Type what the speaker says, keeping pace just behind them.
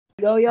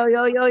Yo, yo,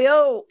 yo, yo,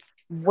 yo.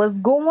 What's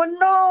going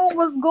on?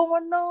 What's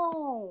going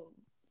on?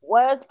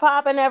 What's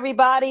poppin',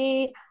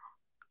 everybody?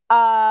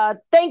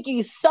 Thank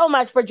you so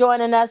much for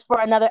joining us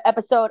for another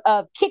episode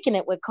of Kicking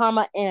It with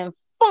Karma and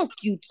Funk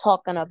You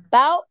talking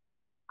about.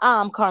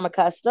 I'm Karma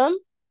Custom.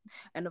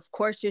 And of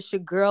course, it's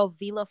your girl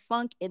Veela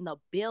Funk in the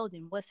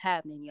building. What's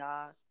happening,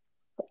 y'all?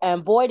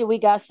 And boy, do we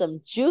got some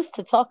juice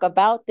to talk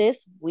about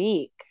this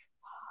week.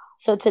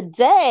 So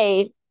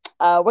today,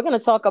 we're going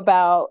to talk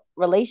about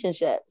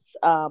relationships,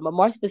 but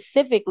more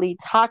specifically,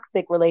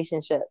 toxic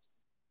relationships.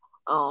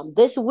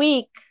 This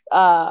week,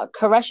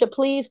 Caresha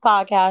Please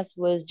podcast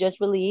was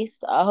just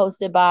released,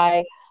 hosted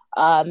by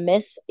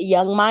Miss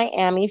Young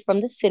Miami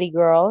from the City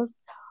Girls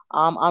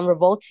on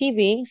Revolt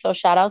TV. So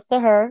shout outs to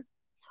her.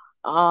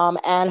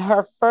 And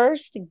her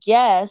first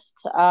guest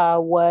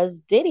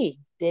was Diddy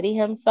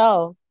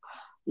himself.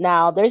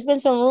 Now, there's been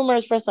some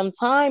rumors for some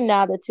time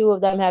now the two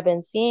of them have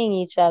been seeing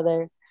each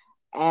other.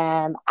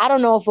 And I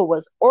don't know if it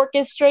was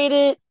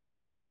orchestrated,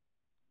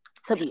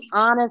 to be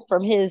honest,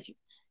 from his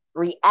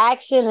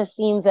reaction, it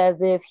seems as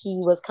if he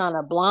was kind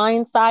of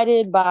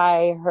blindsided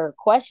by her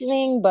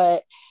questioning,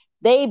 but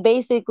they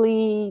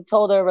basically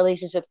told her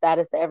relationship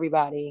status to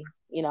everybody,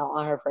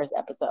 on her first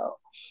episode.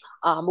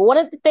 But one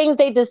of the things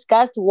they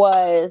discussed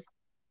was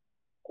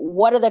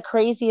what are the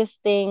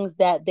craziest things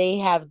that they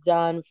have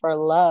done for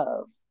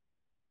love.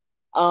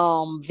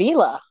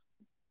 Veela,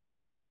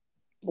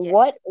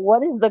 Yeah.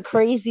 what is the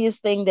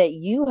craziest thing that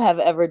you have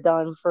ever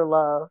done for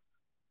love?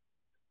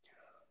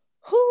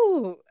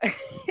 Who?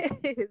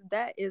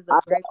 That is a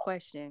great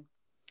question.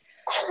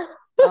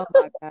 Oh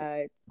my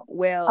God.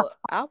 Well,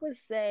 I would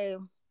say,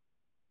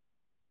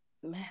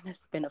 man,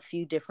 it's been a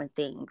few different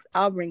things.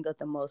 I'll bring up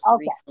the most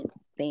Okay. recent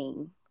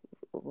thing.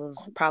 It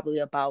was probably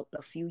about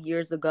a few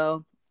years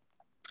ago.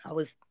 I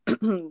was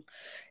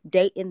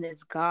dating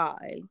this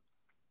guy,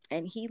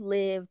 and he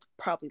lived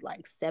probably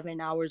like 7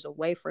 hours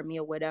away from me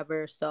or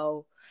whatever.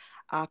 So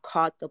I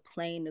caught the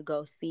plane to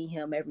go see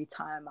him every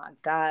time I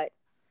got.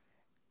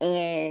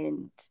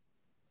 And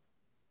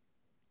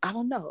I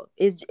don't know,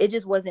 it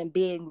just wasn't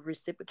being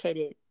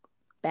reciprocated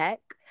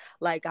back.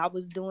 Like I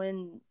was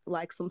doing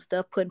like some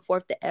stuff, putting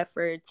forth the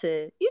effort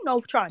to,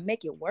 try and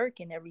make it work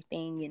and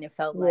everything. And it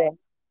felt Yeah. like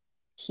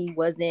he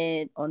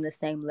wasn't on the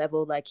same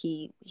level. Like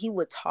he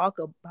would talk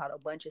about a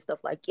bunch of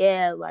stuff like,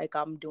 yeah, like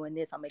I'm doing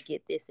this, I'm gonna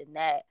get this and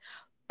that.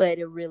 But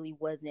it really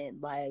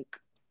wasn't like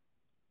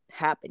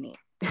happening.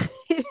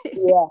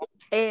 Yeah.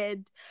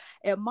 And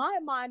in my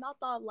mind, I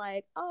thought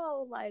like,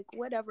 oh, like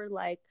whatever,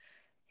 like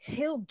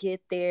he'll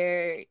get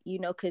there,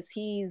 because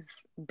he's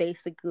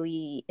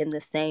basically in the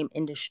same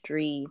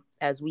industry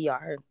as we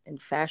are in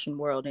fashion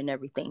world and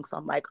everything. So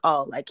I'm like,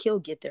 oh, like he'll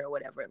get there or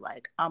whatever.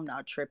 Like I'm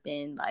not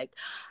tripping. Like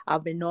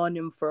I've been knowing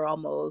him for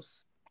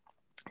almost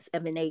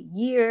 7, 8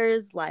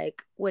 years.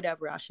 Like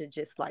whatever, I should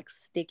just like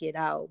stick it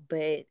out.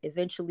 But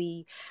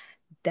eventually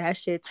that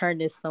shit turned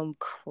to some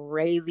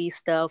crazy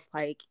stuff.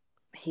 Like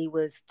he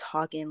was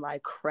talking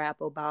like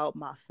crap about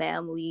my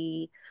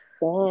family.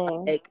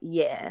 Dang. Like,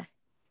 yeah,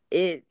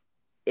 it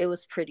it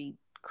was pretty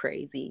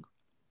crazy.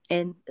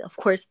 And of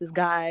course this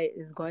guy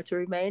is going to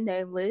remain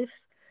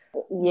nameless,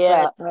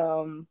 Yeah.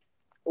 but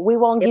We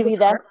won't it give was you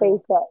that space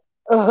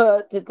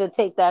hurtful. to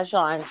take that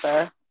shine,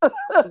 sir.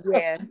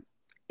 Yeah,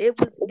 it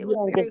was You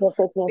don't get very, the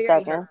 15 very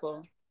seconds.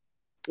 hurtful.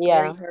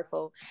 Very Yeah.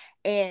 hurtful.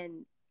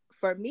 And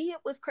for me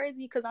it was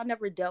crazy because I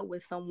never dealt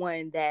with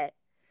someone that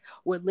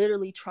would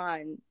literally try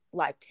and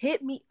like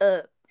hit me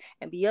up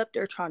and be up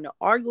there trying to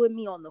argue with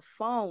me on the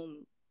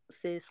phone,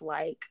 sis.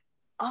 Like,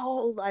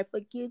 oh, like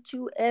forget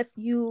you, F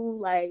you,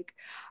 like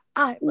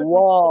I fuck with you,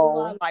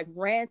 Whoa. like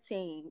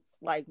ranting.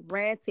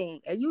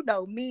 And you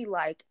know me,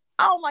 like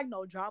I don't like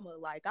no drama.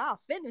 Like I'll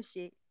finish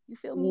it. You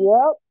feel me?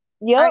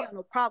 Yep. I Yep. ain't got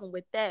no problem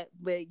with that.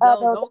 But I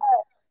yo, know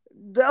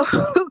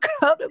don't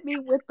come to me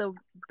with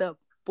the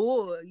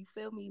bull. You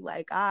feel me?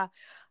 Like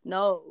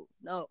no,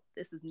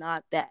 this is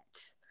not that.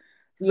 that.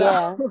 So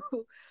Yeah.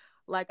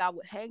 like I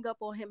would hang up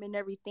on him and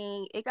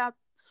everything. It got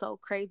so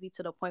crazy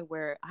to the point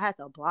where I had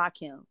to block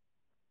him.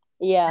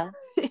 Yeah.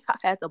 I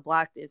had to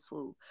block this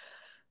fool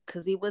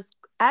because he was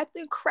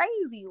acting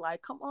crazy.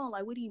 Like, come on,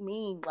 like what do you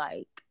mean?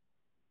 Like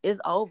it's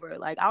over.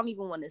 Like I don't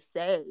even want to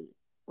say.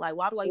 Like,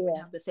 why do I even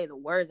Yeah. have to say the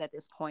words at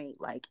this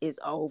point? Like, it's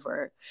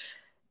over.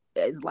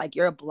 It's like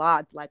you're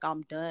blocked. Like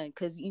I'm done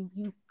because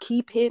you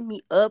keep hitting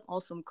me up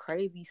on some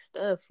crazy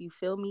stuff. You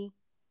feel me?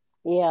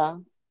 Yeah.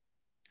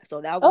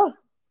 So Oh,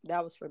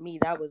 that was for me.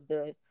 That was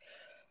the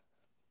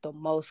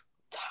most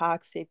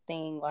toxic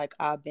thing like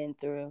I've been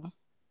through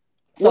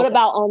so what far.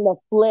 about on the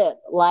flip,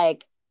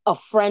 like a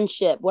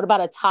friendship? What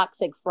about a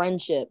toxic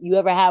friendship? You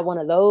ever had one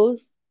of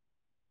those?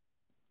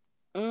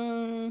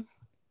 Mm,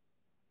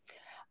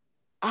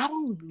 I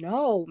don't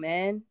know,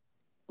 man.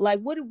 Like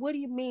what do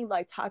you mean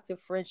like toxic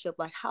friendship?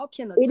 Like how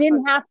can a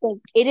toxic?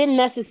 It didn't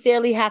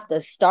necessarily have to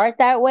start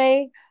that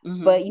way,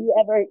 Mm-hmm. but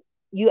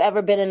you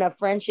ever been in a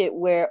friendship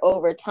where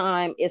over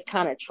time it's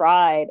kind of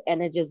tried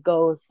and it just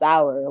goes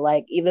sour,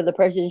 like either the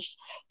person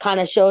kind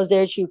of shows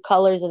their true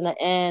colors in the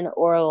end,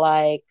 or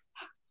like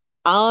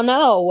I don't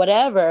know,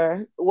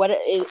 whatever.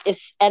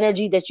 It's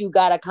energy that you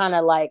gotta kind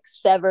of like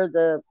sever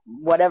the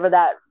whatever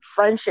that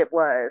friendship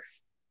was.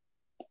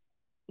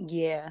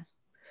 Yeah.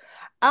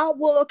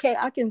 Well, okay,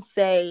 I can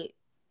say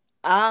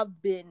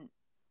I've been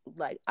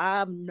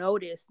I've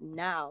noticed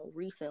now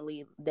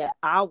recently that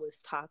I was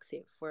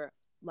toxic for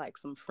like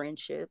some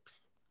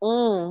friendships.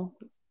 Mm.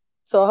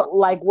 So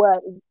like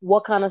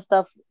what kind of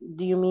stuff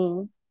do you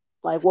mean?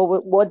 Like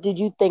what did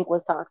you think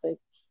was toxic?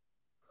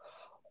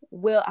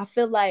 Well, I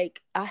feel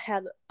like I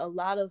had a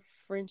lot of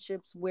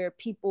friendships where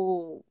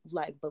people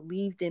like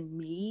believed in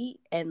me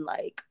and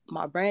like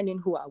my brand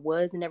and who I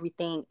was and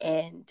everything.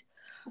 And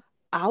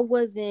I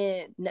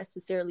wasn't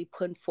necessarily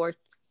putting forth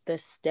the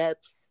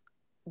steps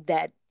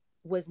that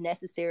was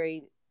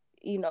necessary,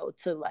 to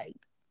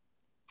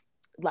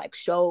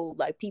show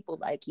like people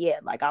like, yeah,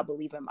 like I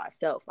believe in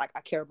myself, like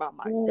I care about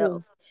Mm,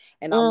 myself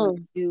and I want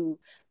to mm, do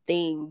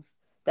things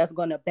that's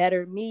going to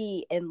better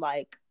me and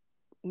like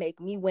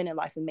make me win in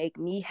life and make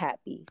me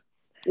happy.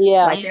 Like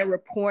yeah, they were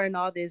pouring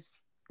all this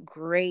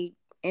great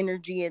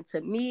energy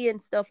into me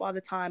and stuff all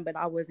the time, but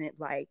I wasn't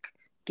like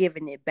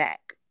giving it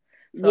back.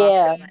 So I feel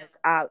yeah,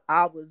 like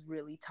I was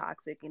really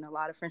toxic in a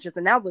lot of friendships.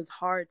 And that was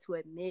hard to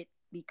admit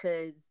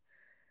because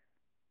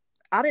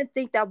I didn't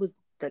think that was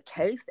the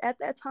case at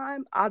that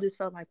time. I just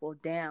felt like, well,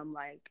 damn,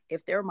 like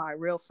if they're my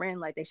real friend,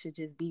 like they should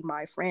just be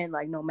my friend,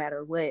 like no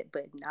matter what.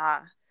 But nah,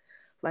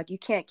 like you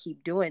can't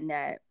keep doing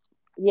that.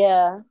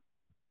 yeah.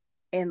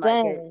 And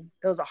like Dang.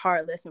 it was a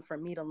hard lesson for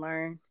me to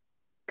learn.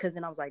 Cause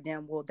then I was like,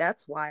 damn, well,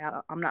 that's why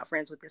I'm not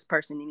friends with this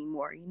person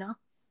anymore.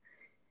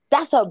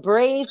 That's a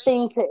brave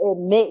thing to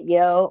admit,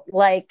 yo.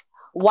 Like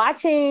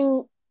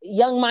watching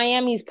Young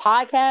Miami's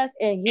podcast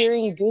and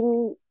hearing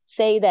Diddy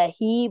say that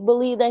he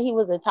believed that he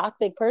was a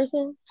toxic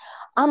person.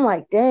 I'm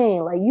like,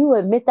 dang, like you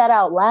admit that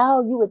out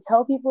loud, you would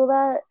tell people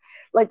that.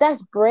 Like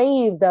that's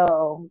brave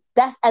though.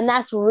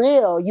 That's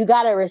real. You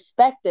gotta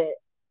respect it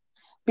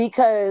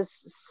because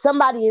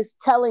somebody is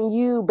telling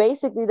you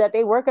basically that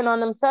they're working on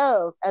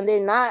themselves and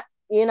they're not,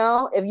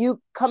 if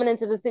you coming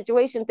into the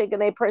situation thinking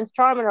they Prince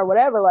Charming or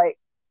whatever, like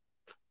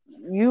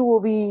you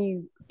will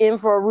be in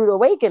for a rude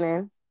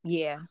awakening.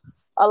 Yeah.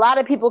 A lot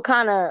of people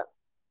kind of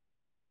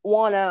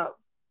want to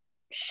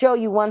show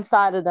you one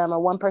side of them or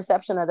one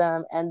perception of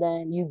them, and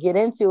then you get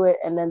into it,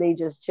 and then they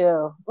just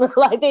chill,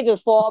 like they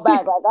just fall back,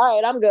 like, all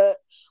right, I'm good.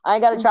 I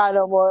ain't got to try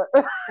no more.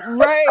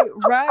 Right,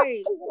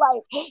 right.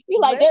 You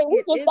like, Let's hey,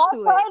 we get just got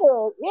into it.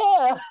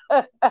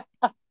 started. Yeah.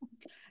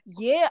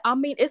 Yeah, I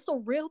mean, it's a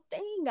real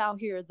thing out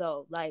here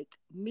though. Like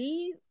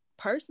me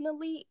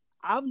personally,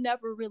 I've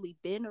never really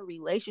been a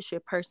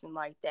relationship person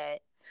like that.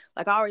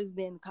 Like I always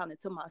been kind of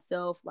to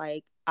myself.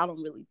 Like I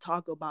don't really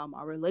talk about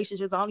my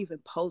relationships. I don't even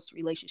post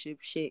relationship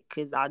shit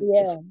because I just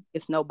Yeah.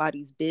 it's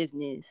nobody's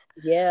business.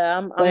 Yeah,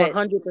 I'm But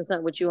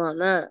 100% with you on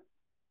that.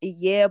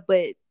 yeah,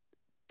 but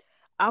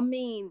I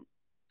mean,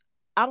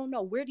 I don't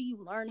know. Where do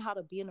you learn how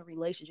to be in a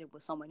relationship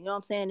with someone? You know what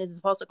I'm saying? Is it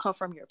supposed to come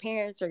from your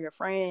parents or your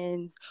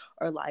friends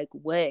or like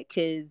what?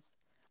 Because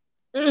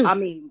Mm. I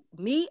mean,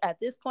 me at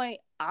this point,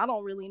 I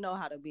don't really know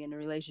how to be in a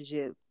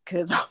relationship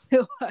because I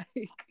feel like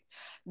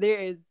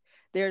there's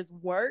there's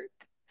work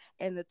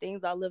and the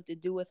things I love to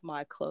do with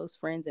my close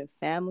friends and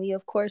family,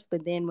 of course.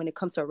 But then when it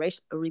comes to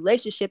a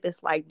relationship,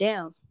 it's like,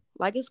 damn,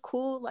 like it's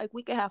cool. Like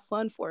we can have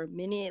fun for a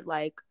minute,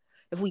 like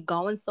if we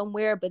going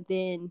somewhere. But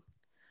then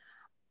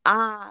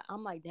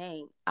I'm like,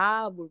 dang,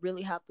 I would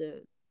really have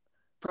to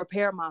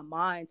prepare my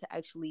mind to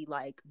actually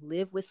like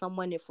live with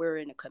someone if we're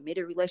in a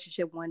committed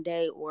relationship one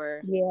day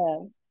or Yeah.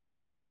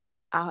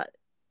 I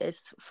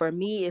it's for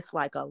me it's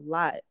like a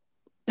lot.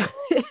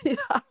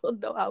 I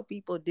don't know how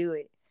people do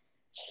it.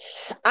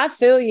 I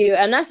feel you.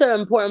 And that's an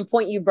important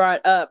point you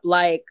brought up.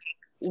 Like,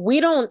 we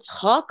don't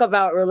talk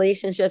about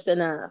relationships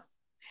enough.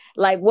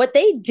 Like, what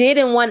they did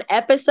in one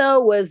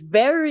episode was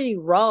very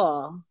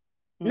raw.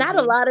 Not a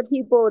Mm-hmm. lot of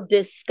people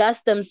discuss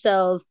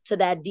themselves to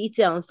that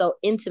detail and so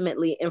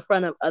intimately in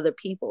front of other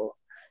people.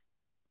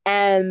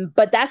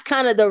 But that's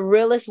kind of the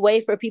realest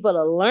way for people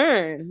to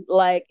learn.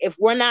 Like, if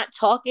we're not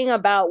talking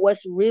about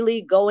what's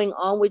really going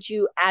on with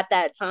you at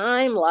that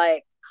time,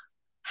 like,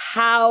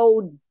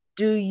 how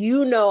do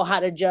you know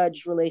how to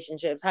judge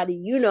relationships? How do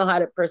you know how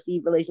to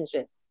perceive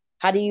relationships?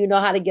 How do you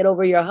know how to get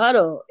over your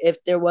huddle if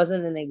there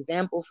wasn't an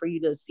example for you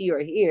to see or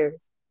hear?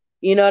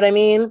 You know what I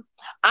mean?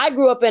 I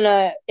grew up in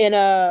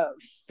a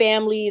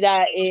family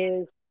that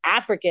is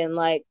African.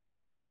 Like,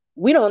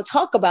 we don't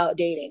talk about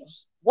dating.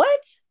 What?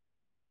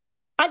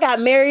 I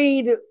got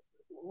married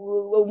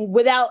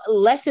without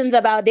lessons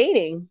about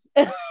dating.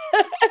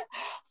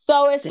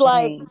 So it's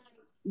like Dang.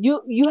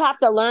 you have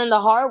to learn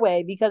the hard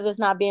way because it's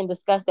not being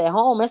discussed at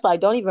home. It's like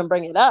don't even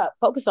bring it up.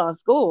 Focus on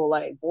school.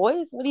 Like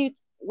boys, what do you?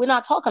 We're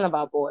not talking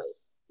about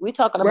boys. We're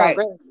talking about Right.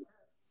 girls.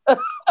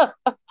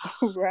 So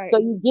Right.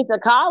 you get to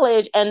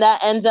college and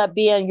that ends up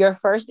being your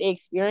first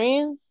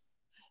experience.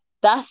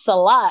 That's a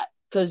lot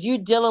because you're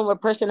dealing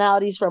with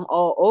personalities from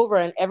all over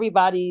and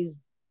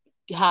everybody's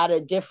had a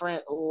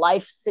different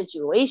life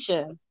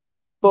situation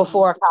Mm-hmm.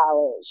 before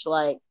college.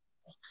 Like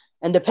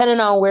And depending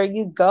on where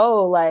you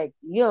go, like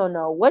you don't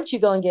know what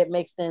you're gonna get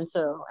mixed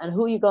into and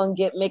who you're gonna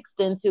get mixed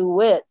into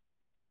with.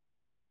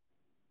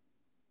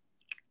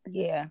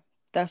 Yeah,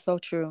 that's so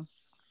true.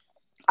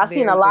 I've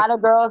seen a Very, very lot of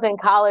true. girls in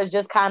college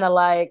just kind of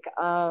like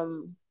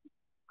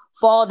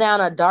fall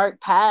down a dark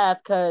path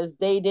because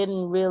they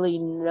didn't really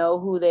know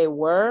who they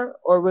were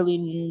or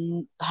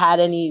really had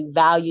any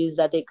values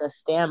that they could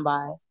stand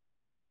by.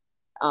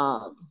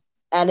 Um,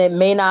 and it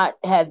may not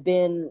have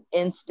been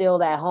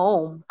instilled at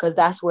home because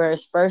that's where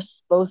it's first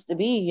supposed to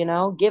be,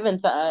 given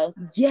to us.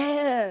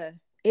 Yeah,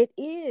 it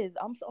is.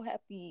 I'm so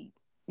happy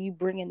you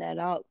bringing that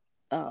out,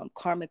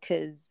 Karma,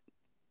 because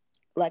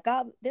like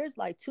there's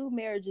like two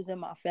marriages in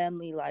my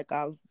family like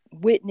I've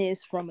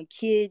witnessed from a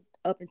kid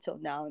up until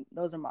now.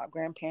 Those are my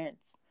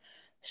grandparents.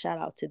 Shout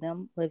out to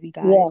them, love you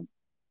guys. Yeah,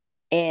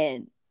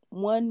 And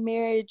one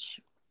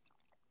marriage,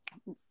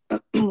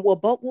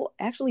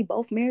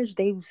 both marriage,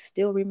 they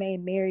still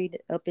remain married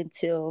up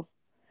until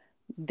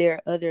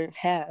their other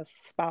half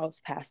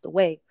spouse passed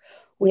away,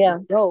 which is yeah,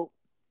 dope.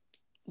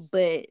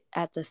 But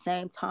at the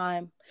same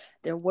time,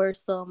 there were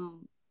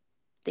some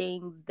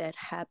things that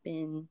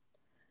happened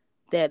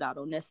that I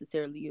don't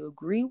necessarily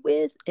agree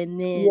with.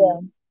 And then yeah.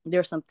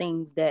 there's some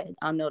things that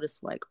I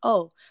noticed, like,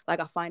 oh,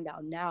 like I find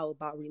out now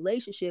about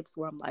relationships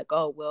where I'm like,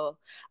 oh, well,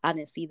 I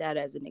didn't see that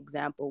as an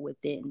example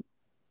within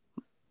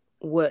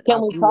what Can I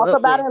we grew talk up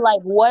about it? with.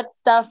 Like, what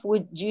stuff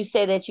would you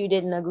say that you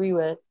didn't agree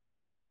with?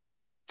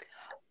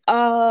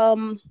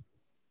 Um,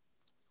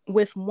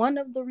 with one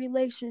of the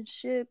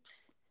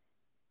relationships,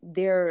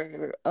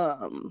 there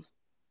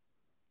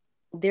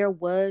there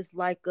was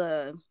like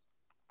a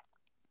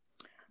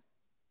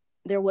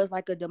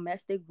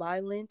domestic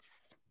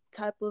violence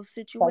type of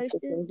situation.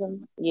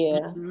 Sexism.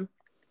 Yeah, Hmm.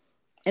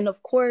 And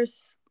of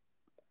course,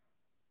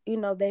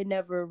 they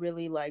never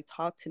really like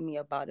talked to me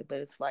about it, but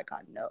it's like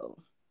I know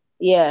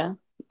yeah.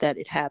 that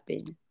it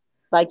happened.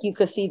 Like you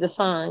could see the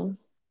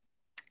signs.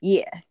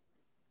 Yeah.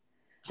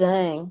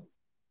 Dang.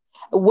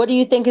 What do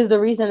you think is the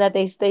reason that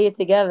they stayed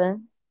together?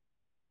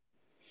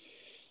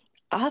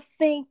 I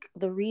think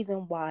the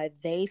reason why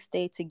they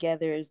stay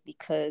together is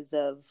because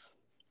of,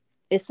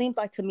 it seems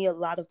like to me a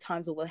lot of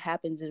times what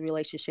happens in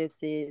relationships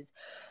is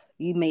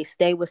you may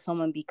stay with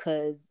someone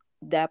because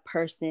that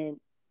person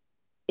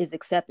is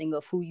accepting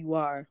of who you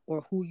are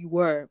or who you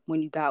were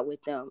when you got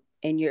with them,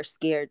 and you're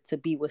scared to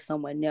be with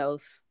someone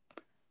else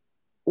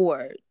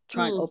or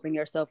try and Hmm. open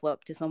yourself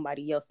up to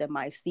somebody else that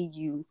might see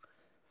you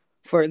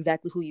for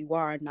exactly who you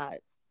are and not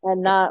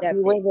And not be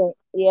accept with it. it.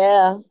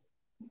 Yeah,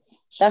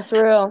 that's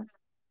real.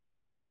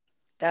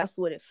 That's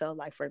what it felt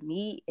like for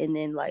me. And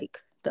then like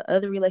the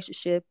other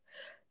relationship,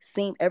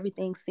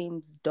 everything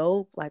seems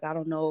dope. Like I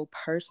don't know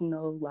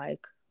personal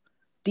like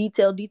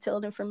detailed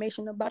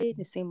information about it.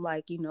 It seemed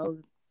like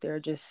they're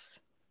just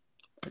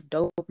a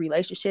dope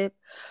relationship,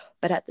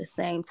 but at the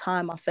same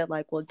time I felt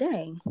like, well,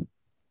 dang,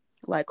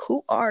 like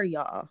who are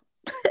y'all?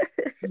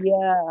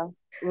 Yeah,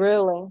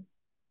 really.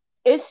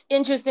 It's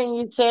interesting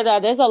you say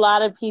that. There's a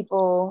lot of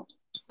people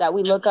that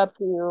we look up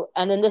to,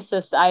 and in this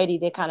society,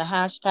 they kind of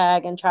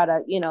hashtag and try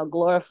to,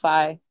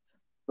 glorify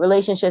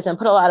relationships and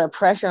put a lot of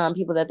pressure on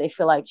people that they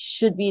feel like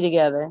should be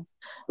together.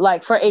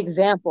 Like, for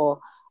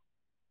example,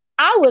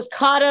 I was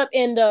caught up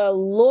in the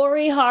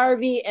Lori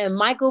Harvey and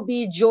Michael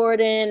B.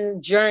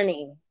 Jordan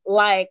journey.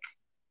 Like,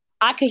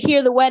 I could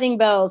hear the wedding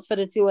bells for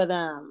the two of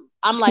them.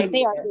 I'm like,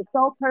 they are Yeah. just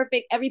so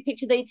perfect. Every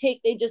picture they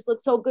take, they just look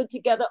so good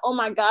together. Oh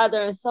my God,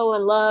 they're so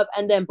in love.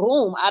 And then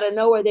boom, out of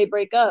nowhere, they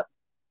break up.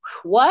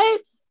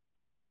 What?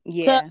 To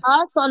Yeah.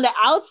 us on the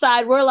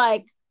outside, we're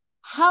like,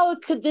 how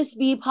could this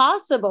be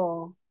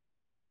possible?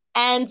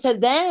 And to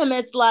them,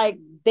 it's like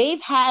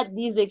they've had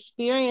these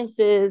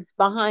experiences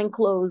behind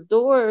closed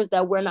doors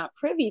that we're not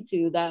privy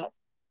to, that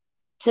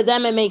to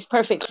them it makes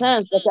perfect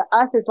sense. But to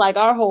us, it's like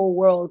our whole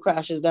world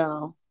crashes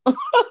down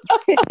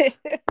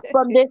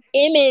from this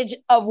image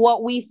of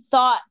what we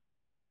thought,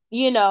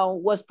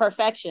 was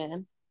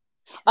perfection.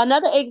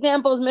 Another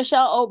example is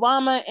Michelle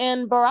Obama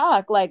and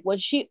Barack. Like when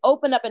she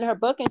opened up in her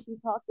book and she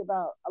talked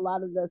about a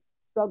lot of the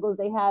struggles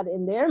they had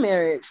in their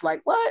marriage.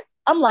 Like, what?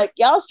 I'm like,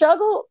 y'all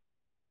struggled?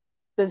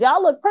 Because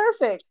y'all look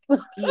perfect.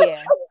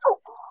 Yeah.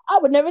 I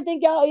would never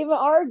think y'all even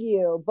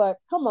argue, but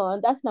come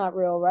on, that's not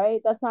real,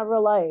 right? That's not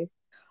real life.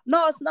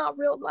 No, it's not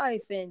real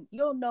life, and you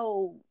don't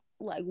know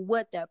like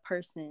what that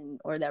person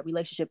or that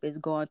relationship is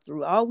going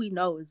through. All we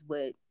know is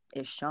what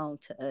is shown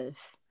to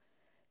us,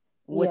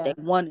 what they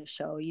Yeah, want to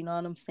show. You know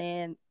what I'm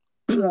saying?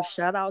 yeah.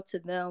 Shout out to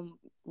them,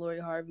 Lori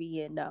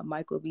Harvey and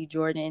Michael B.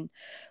 Jordan.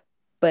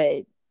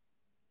 But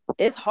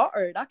it's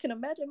hard. I can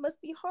imagine it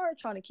must be hard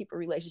trying to keep a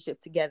relationship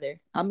together.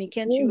 I mean,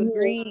 can't you Mhm.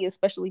 agree?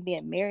 Especially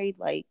being married,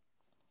 like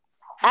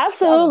it's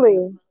challenging.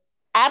 Absolutely.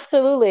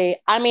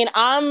 Absolutely. I mean,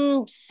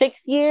 I'm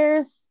 6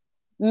 years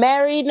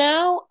married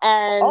now,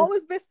 and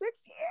Always been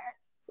 6 years.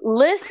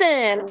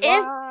 listen,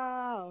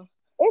 Wow.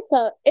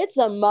 it's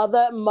a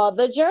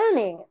mother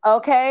journey,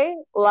 okay?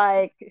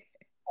 Like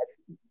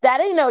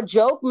that ain't no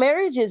joke.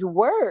 Marriage is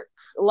work.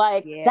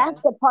 Like that's Yeah.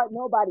 the part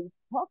nobody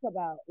talk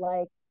about.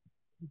 Like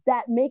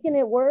that making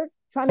it work.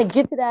 trying to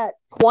get to that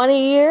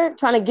 20 year,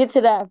 trying to get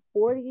to that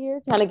 40 year,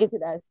 trying to get to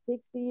that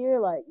 60 year.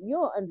 Like, you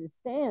don't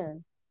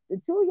understand.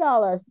 The two of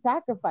y'all are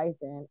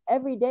sacrificing.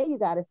 Every day you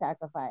gotta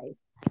sacrifice.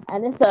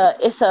 And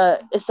it's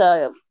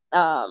a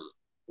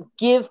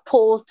give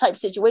pulls type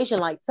situation.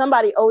 Like,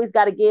 somebody always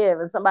gotta give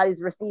and somebody's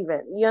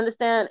receiving. You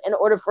understand? In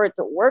order for it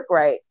to work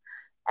right.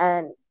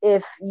 And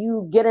if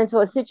you get into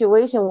a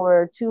situation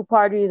where two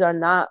parties are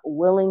not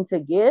willing to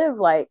give,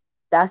 like,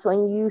 that's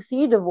when you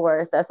see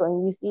divorce. That's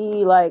when you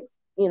see, like,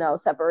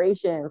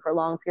 separation for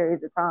long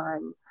periods of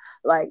time.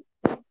 Like,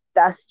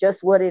 that's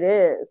just what it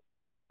is.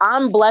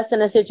 I'm blessed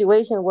in a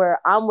situation where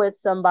I'm with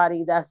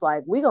somebody that's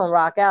like, we gonna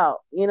rock out.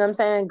 You know what I'm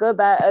saying? Good,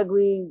 bad,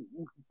 ugly.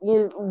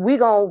 We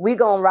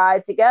gonna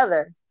ride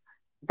together.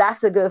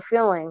 That's a good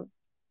feeling.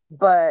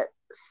 But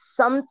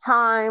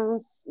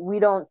sometimes we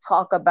don't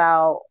talk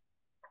about,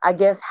 I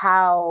guess,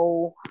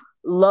 how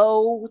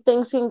low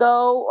things can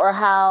go or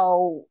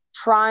how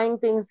trying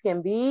things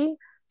can be.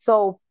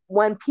 So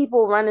when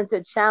people run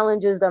into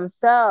challenges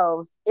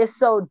themselves, it's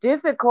so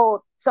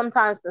difficult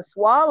sometimes to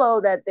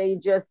swallow that they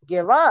just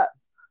give up.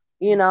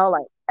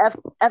 Like,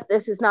 F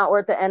this is not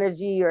worth the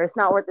energy, or it's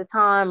not worth the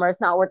time, or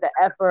it's not worth the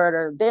effort,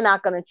 or they're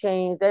not going to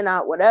change, they're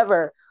not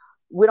whatever.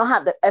 We don't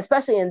have the,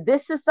 especially in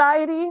this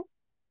society,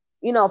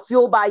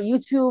 fueled by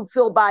YouTube,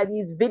 fueled by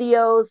these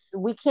videos.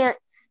 We can't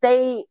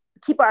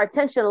keep our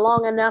attention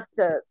long enough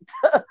to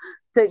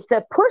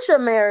push a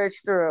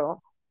marriage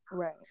through.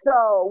 Right.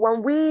 So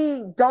when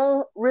we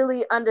don't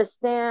really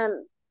understand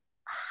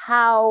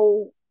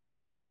how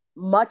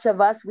much of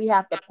us we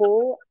have to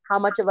pull, how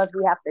much of us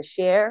we have to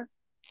share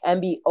and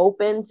be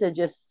open to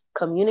just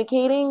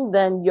communicating,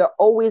 then you're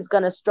always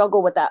going to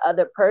struggle with that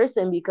other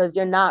person because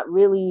you're not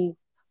really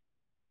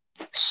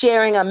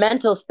sharing a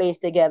mental space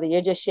together.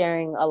 You're just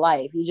sharing a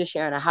life. You're just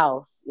sharing a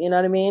house. You know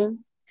what I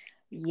mean?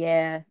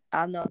 Yeah,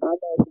 I know.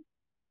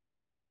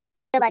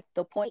 Like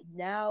the point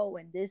now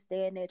in this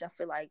day and age, I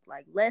feel like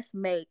let's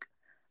make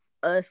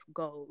us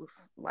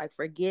goals. Like,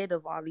 forget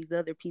of all these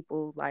other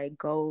people like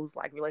goals,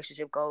 like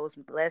relationship goals.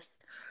 Let's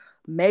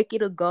make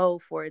it a goal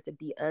for it to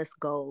be us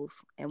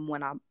goals. And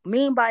what I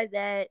mean by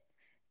that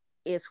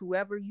is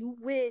whoever you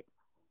with,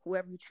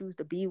 whoever you choose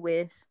to be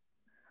with,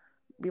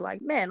 be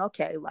like, man,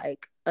 okay,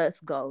 like us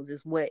goals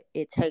is what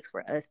it takes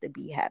for us to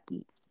be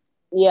happy.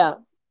 Yeah,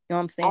 You know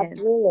what I'm saying?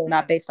 absolutely.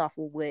 Not based off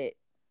of what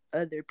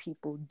other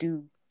people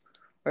do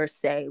or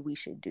say we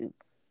should do.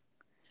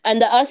 And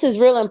the us is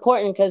real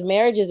important because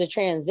marriage is a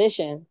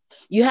transition.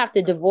 You have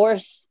to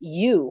divorce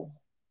you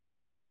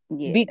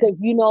Yeah. because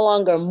you no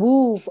longer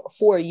move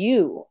for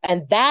you.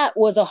 And that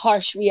was a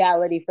harsh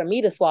reality for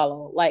me to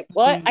swallow. Like,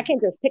 what? I Mm-hmm.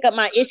 can't just pick up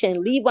my ish and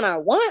leave when I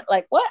want?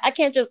 Like, what? I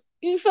can't just,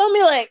 you feel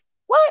me? Like,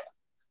 what?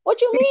 What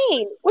you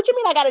mean? What you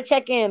mean I gotta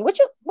check in? What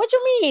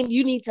you mean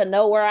you need to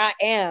know where I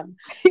am?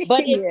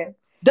 But Yeah.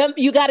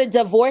 you got to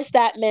divorce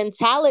that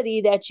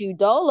mentality that you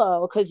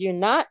dolo, because you're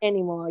not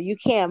anymore. You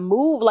can't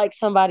move like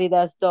somebody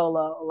that's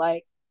dolo.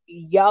 Like,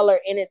 y'all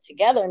are in it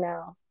together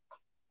now.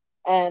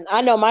 And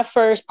I know my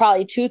first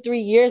probably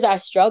 2-3 years, I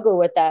struggle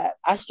with that.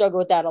 I struggle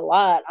with that a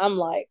lot. I'm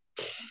like,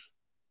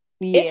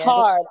 it's Yeah.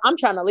 hard. I'm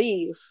trying to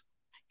leave.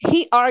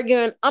 He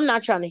arguing. I'm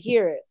not trying to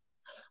hear it.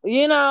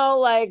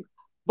 Like,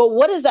 but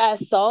what does that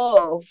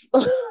solve?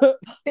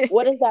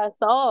 What does that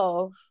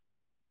solve?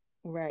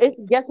 It's,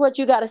 Right. guess what?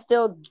 You got to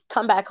still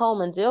come back home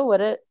and deal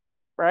with it,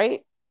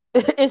 right?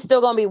 It's still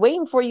gonna be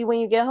waiting for you when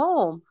you get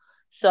home.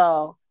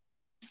 So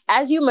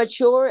as you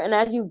mature and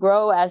as you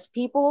grow as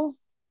people,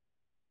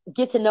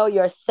 get to know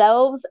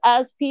yourselves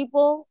as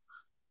people,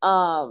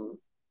 um,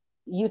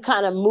 you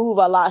kind of move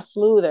a lot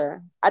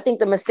smoother. I think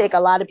the mistake a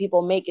lot of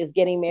people make is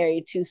getting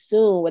married too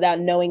soon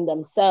without knowing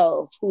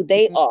themselves, who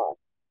they Mhm. are,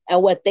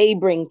 and what they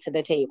bring to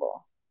the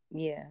table.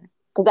 Yeah.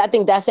 Because I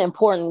think that's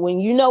important. When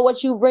you know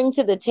what you bring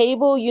to the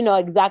table, you know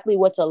exactly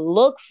what to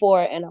look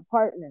for in a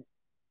partner.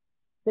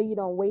 So you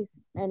don't waste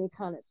any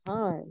kind of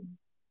time.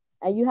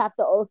 And you have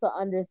to also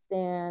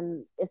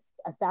understand it's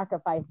a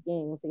sacrifice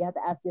game. So you have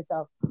to ask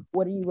yourself,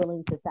 what are you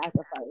willing to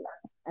sacrifice?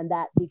 And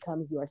that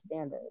becomes your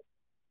standard.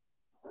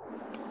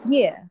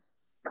 Yeah.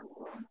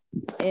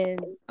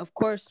 And of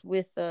course,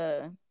 with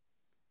but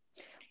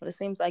it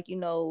seems like,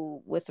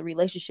 with a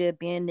relationship,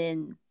 being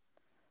in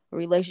a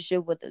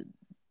relationship with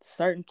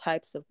certain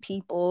types of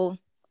people,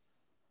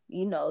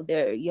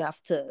 there you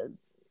have to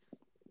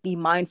be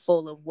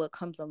mindful of what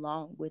comes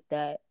along with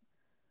that.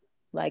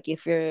 Like,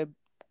 if you're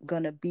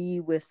gonna be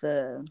with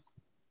a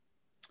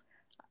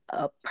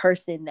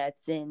person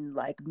that's in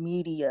like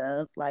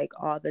media like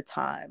all the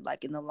time,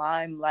 like in the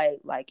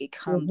limelight, like it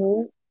comes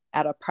Mm-hmm.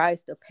 at a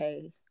price to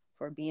pay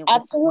for being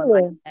with someone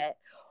like Absolutely. that.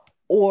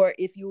 Or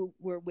if you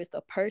were with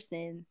a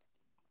person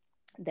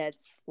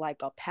that's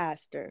like a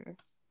pastor,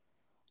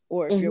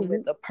 or if you're Mm-hmm.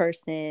 with a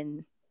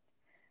person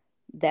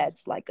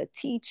that's like a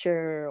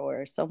teacher,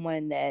 or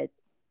someone that,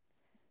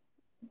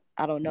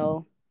 I don't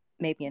know,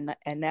 maybe an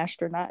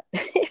astronaut.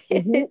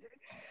 Mm-hmm.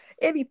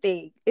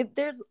 Anything, if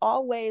there's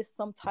always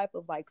some type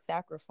of like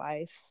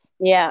sacrifice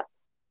Yeah.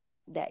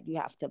 that you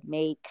have to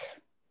make.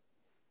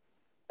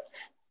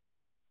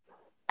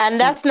 And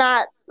that's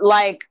not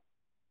like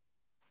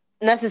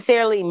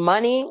necessarily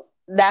money.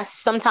 That's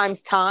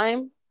sometimes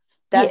time.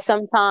 Yeah, That's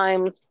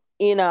sometimes,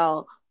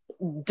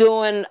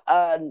 doing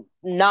a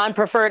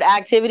non-preferred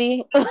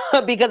activity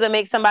because it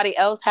makes somebody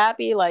else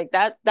happy. Like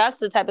that's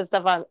the type of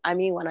stuff I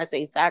mean when I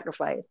say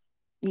sacrifice.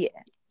 yeah.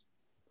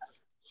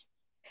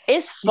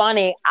 It's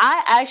funny.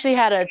 I actually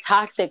had a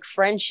toxic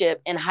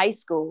friendship in high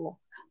school,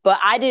 but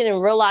I didn't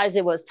realize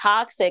it was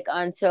toxic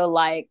until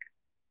like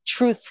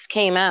truths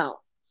came out.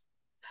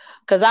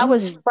 Because I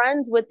was Mm.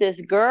 friends with this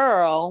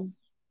girl,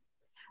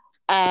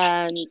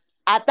 and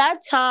at that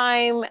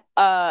time,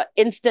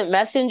 instant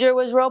messenger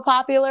was real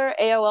popular,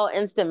 AOL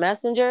instant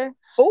messenger.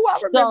 Oh, I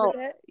remember So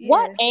that.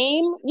 what Yeah,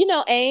 AIM?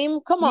 AIM,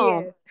 come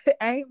on. yeah.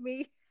 Ain't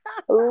me.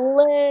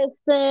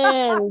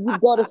 Listen, you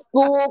go to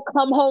school,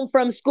 come home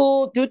from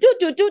school, waiting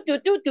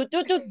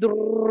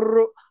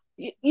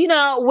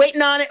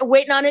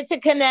on it to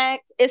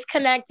connect. It's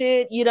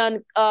connected. You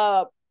done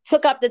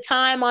took up the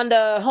time on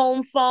the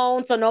home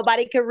phone so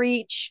nobody could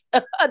reach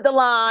the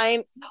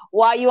line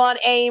while you on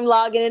AIM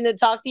logging in to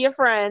talk to your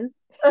friends.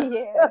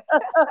 Yeah.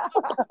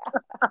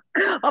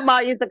 My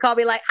mom used to call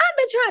me like, I've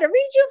been trying to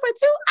reach you for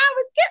 2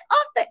 hours. Get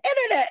off the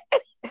internet.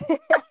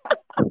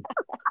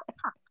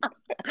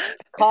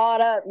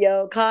 Caught up,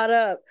 yo, caught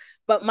up.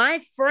 But my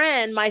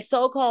friend, my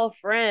so-called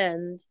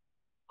friend,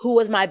 who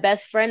was my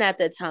best friend at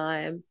the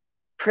time,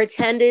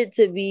 pretended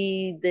to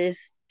be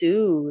this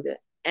dude.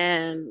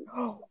 And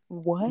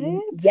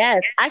What?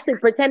 yes, actually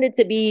pretended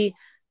to be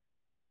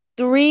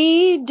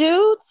 3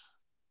 dudes,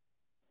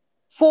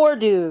 4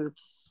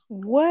 dudes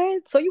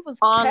What? So you was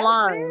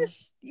online.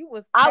 catfish? You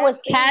was I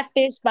was catfish?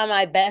 catfished by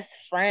my best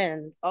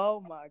friend. Oh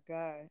my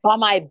god. By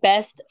my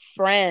best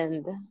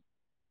friend.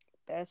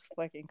 That's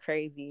fucking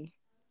crazy.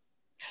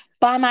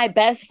 By my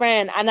best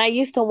friend. And I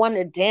used to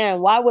wonder, damn,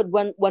 why would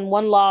when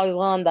one logs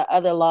on, the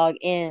other log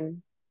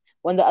in?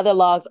 When the other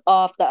logs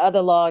off, the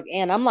other log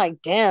in. I'm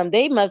like, damn,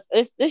 they must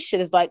this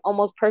shit is like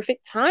almost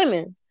perfect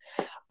timing.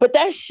 But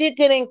that shit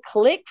didn't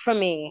click for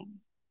me.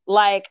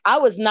 Like I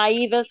was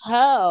naive as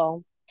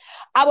hell.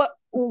 I would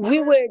we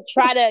would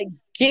try to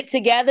get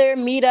together,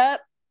 meet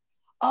up.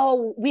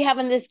 Oh, we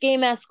having this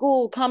game at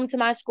school. Come to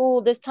my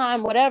school this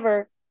time,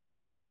 whatever.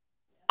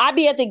 I'd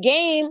be at the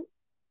game.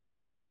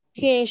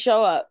 He ain't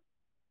show up.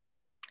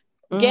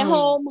 Get Mm.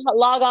 home,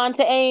 log on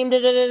to AIM. Da,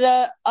 da, da,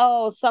 da.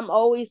 Oh, something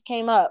always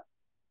came up.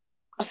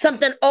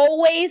 Something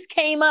always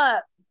came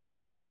up.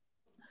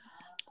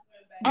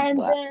 And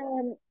What?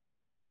 then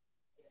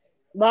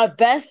my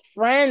best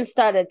friend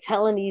started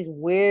telling these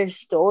weird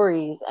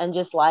stories and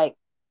just like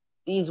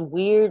these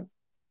weird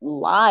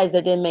lies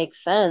that didn't make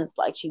sense.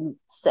 Like she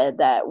said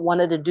that one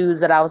of the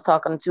dudes that I was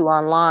talking to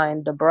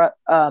online,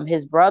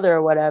 his brother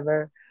or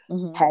whatever,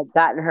 Mm-hmm. had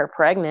gotten her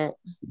pregnant.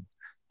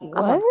 I'm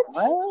like, What?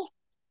 what?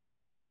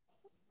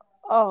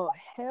 Oh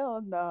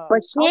hell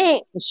But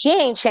no. she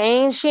ain't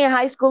changed. She in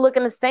high school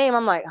looking the same.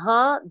 I'm like,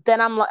 huh? Then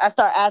I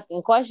start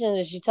asking questions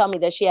and she told me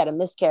that she had a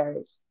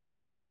miscarriage.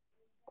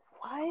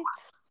 What?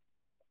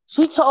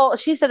 She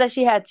said that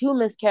she had 2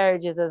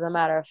 miscarriages, as a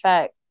matter of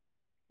fact,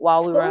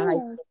 while we were in high Two.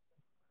 school.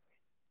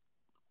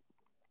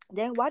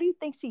 Then why do you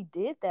think she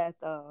did that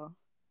though?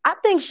 I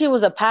think she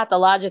was a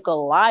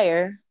pathological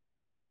liar.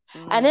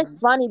 And it's Mm.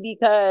 funny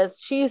because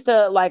she used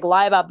to like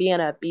lie about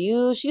being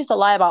abused. She used to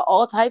lie about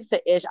all types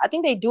of ish. I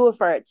think they do it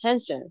for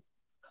attention.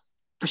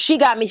 She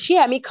had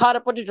me caught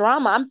up with the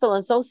drama. I'm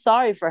feeling so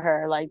sorry for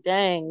her. Like,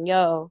 dang,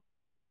 yo,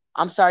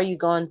 I'm sorry you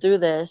going through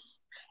this.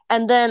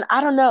 And then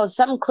I don't know,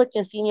 something clicked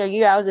in senior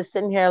year. I was just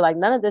sitting here like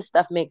none of this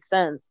stuff makes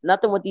sense.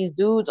 Nothing with these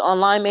dudes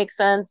online makes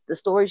sense. The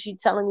stories she's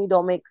telling me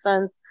don't make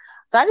sense.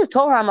 So I just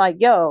told her, I'm like,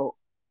 yo,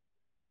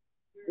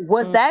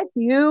 was Mm. that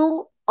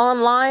you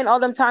online all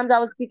them times I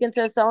was speaking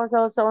to so and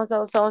so, so and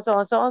so, so and so,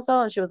 and so and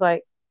so? And she was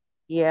like,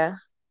 yeah.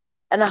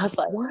 And I was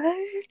like,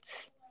 What?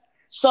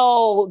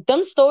 so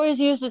them stories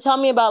you used to tell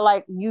me about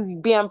like you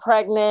being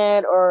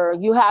pregnant or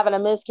you having a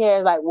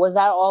miscarriage, like was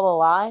that all a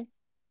lie?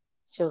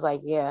 She was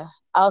like, yeah.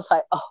 I was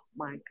like, oh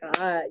my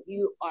God,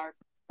 you are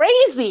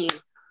crazy.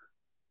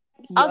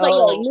 I was like,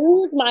 yo, Yo.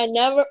 lose my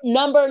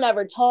number,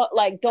 never talk.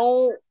 Like,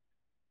 don't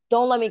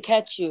let me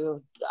catch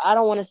you. I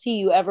don't want to see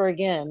you ever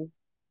again.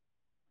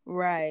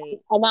 Right.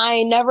 And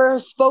I never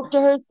spoke to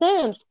her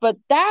since. But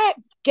that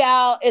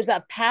gal is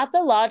a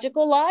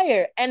pathological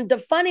liar. And the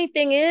funny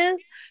thing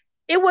is,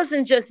 it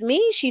wasn't just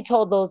me she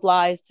told those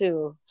lies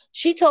to.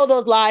 She told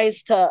those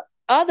lies to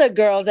other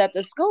girls at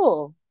the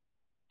school.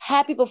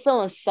 Had people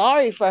feeling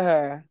sorry for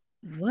her.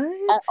 And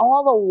What?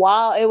 all the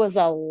while, it was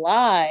a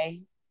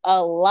lie.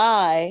 A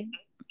lie.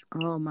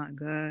 Oh my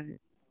god.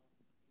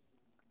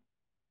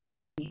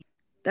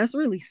 That's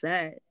really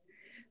sad.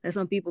 That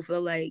some people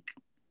feel like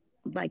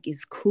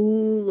it's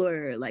cool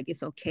or like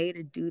it's okay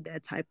to do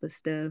that type of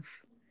stuff.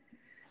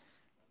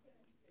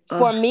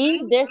 For Oh,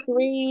 me, there's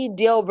 3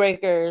 deal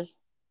breakers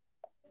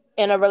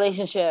in a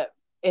relationship.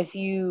 If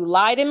you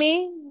lie to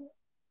me,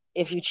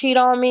 if you cheat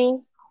on me,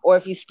 or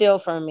if you steal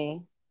from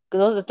me.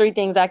 Because those are 3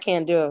 things I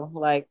can't do.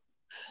 Like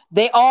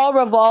they all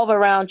revolve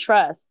around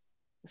trust.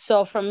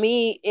 So for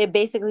me, it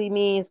basically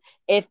means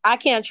if I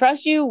can't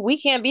trust you, we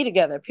can't be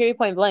together. Period,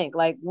 point blank.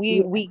 Like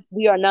we Yeah. we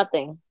we are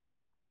nothing.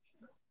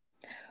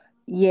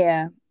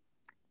 Yeah.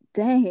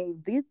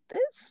 Dang, this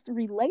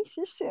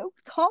relationship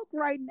talk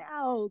right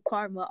now,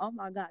 Karma. Oh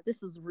my God,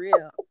 this is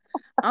real.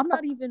 I'm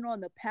not even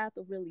on the path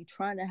of really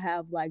trying to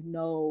have like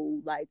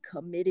no like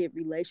committed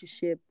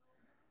relationship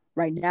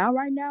right now.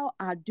 Right now,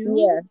 I do.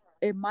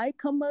 Yeah. It might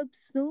come up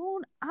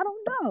soon. I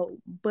don't know,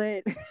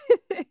 but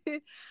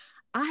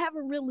I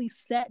haven't really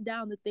sat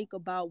down to think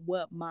about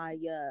what my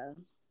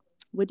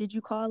what did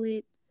you call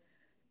it?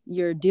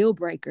 Your deal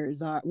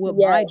breakers are. What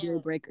my Yeah. deal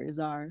breakers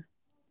are.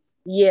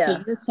 Because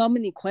Yeah. there's so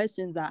many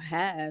questions I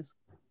have.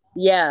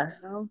 Yeah.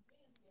 You know,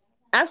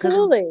 because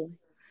Absolutely.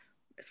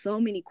 so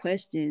many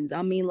questions.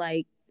 I mean,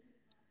 like,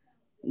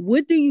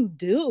 what do you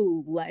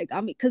do? Like,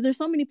 I mean, because there's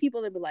so many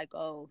people that be like,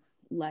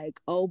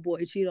 oh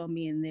boy, cheat on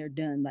me and they're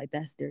done. Like,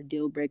 that's their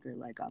deal breaker.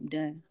 Like, I'm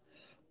done.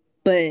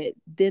 But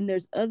then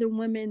there's other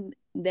women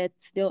that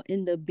still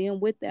end up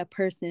being with that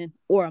person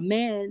or a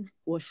man.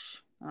 Well,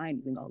 I ain't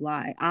even gonna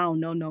lie. I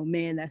don't know no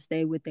man that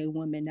stayed with a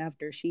woman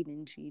after she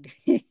didn't cheat.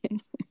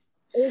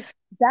 It's,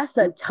 that's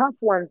a tough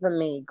one for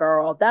me,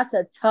 girl. That's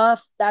a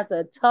tough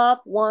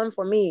one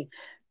for me.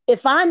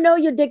 If I know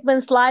your dick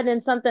been sliding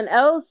in something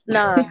else,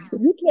 nah,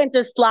 you can't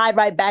just slide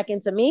right back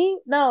into me.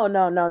 No,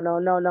 no, no, no,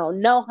 no, no,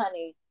 no,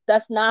 honey.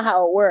 That's not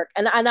how it works.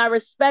 And I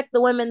respect the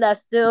women that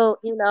still,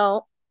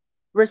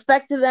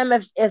 respect to them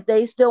if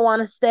they still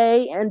want to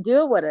stay and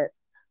deal with it.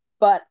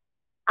 But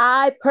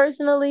I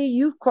personally,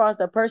 you've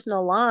crossed a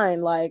personal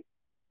line. Like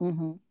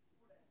Mm-hmm.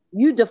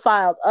 you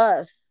defiled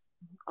us.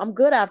 I'm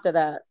good after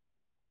that.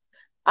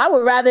 I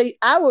would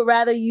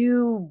rather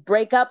you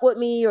break up with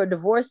me or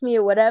divorce me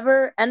or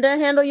whatever and then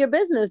handle your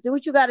business. Do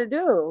what you got to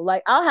do.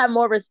 Like I'll have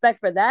more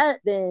respect for that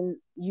than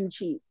you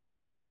cheat.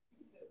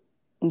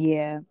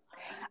 Yeah.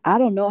 I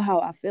don't know how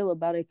I feel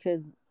about it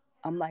because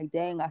I'm like,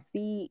 dang, I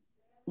see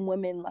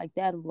women like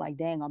that. I'm like,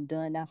 dang, I'm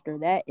done after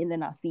that. And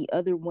then I see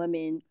other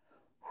women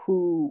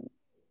who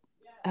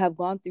have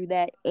gone through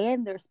that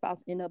and their spouse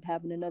end up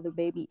having another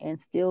baby and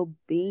still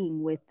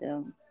being with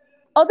them.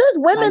 Oh, there's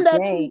women Like,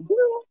 that cheat dang.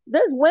 too.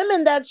 There's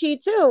women that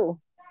cheat too.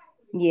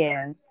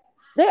 Yeah.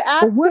 There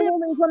But what if,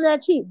 absolutely is women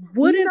that cheat.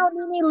 Do what you if, know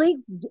Nene Leak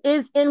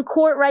is in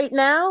court right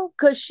now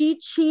because she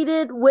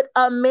cheated with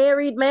a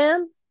married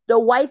man? The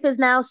wife is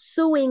now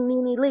suing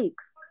Nene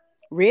Leaks.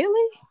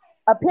 really?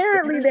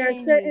 Apparently, there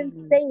are certain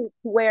Dang. states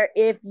where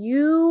if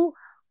you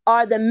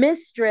are the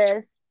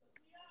mistress,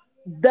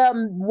 the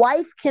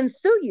wife can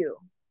sue you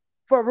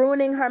for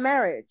ruining her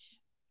marriage.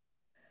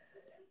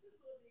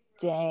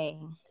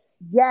 Dang.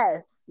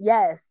 Yes,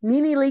 yes.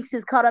 Nene Leaks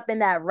is caught up in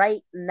that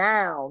right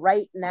now,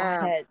 right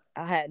now,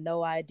 I had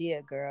no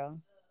idea, girl.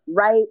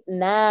 right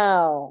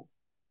now.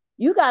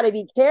 You got to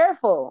be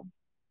careful.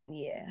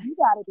 Yeah. You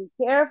got to be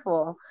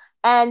careful.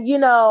 And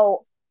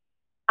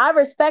I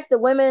respect the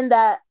women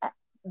that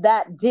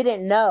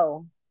didn't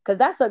know, because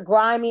that's a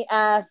grimy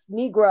ass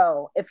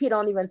Negro if he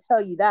don't even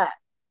tell you that.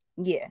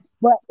 Yeah.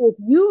 But if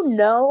you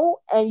know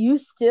and you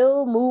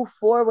still move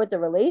forward with the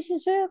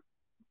relationship,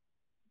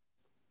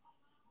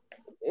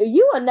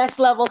 you a next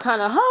level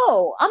kind of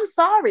hoe. I'm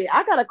sorry.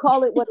 I gotta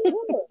call it what it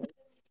is.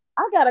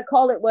 I gotta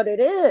call it what it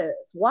is.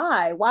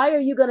 Why? Why are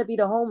you gonna be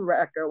the home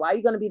wrecker? Why are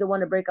you gonna be the one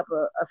to break up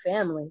a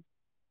family?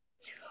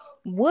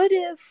 What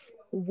if,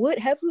 what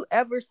have you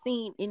ever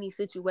seen any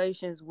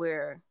situations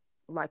where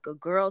like a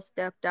girl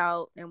stepped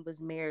out and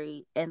was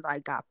married and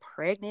like got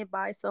pregnant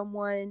by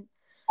someone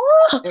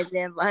Oh, and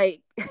then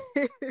like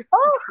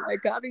oh, like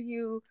how do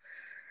you,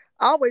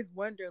 I always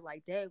wonder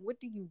like, dang, what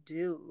do you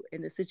do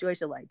in a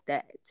situation like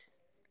that?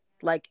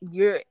 Like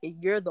you're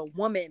the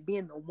woman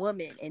being the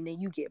woman and then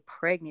you get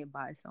pregnant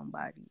by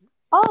somebody.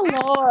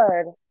 oh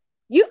Lord.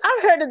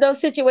 I've heard of those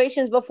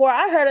situations before.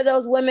 I heard of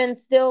those women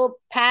still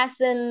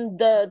passing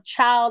the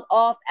child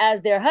off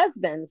as their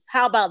husbands.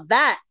 How about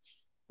that?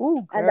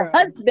 Ooh, And the girl.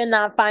 husband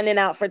not finding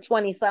out for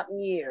 20 something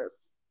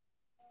years.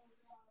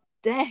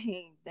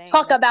 Dang,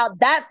 Talk that about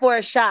that for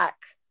a shock.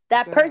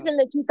 That girl. person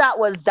that you thought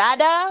was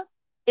dada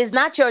is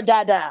not your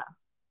dada.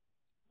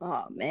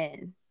 Oh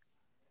man.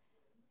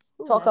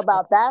 Ooh, Talk that's that.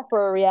 about that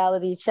for a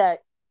reality check.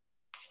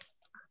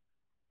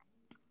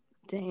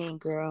 Dang,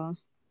 girl.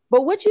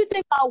 But what you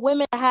think about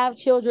women that have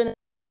children?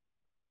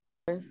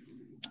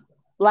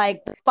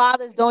 Like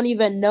fathers don't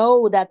even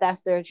know that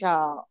that's their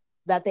child,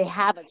 that they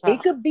have a It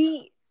child. could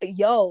be,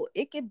 yo,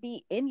 it could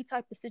be any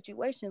type of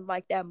situation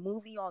like that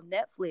movie on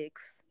Netflix.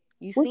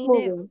 You Which seen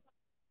it? movie?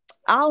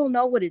 I don't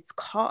know what it's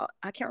called.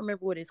 I can't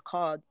remember what it's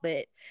called,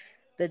 but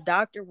the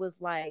doctor was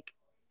like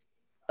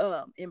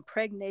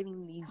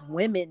impregnating these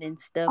women and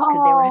stuff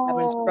because Oh,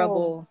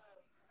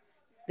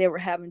 they were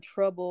having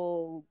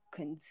trouble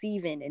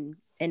conceiving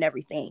and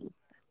everything.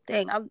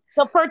 Dang, I'm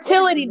the what is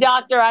fertility the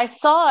doctor. I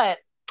saw it.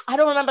 I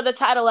don't remember the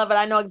title of it.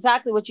 I know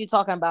exactly what you're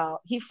talking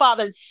about. He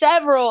fathered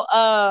several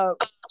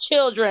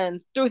children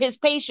through his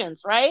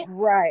patients, right?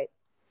 right,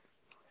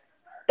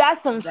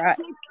 That's some right.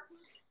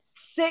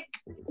 sick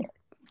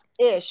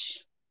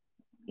ish.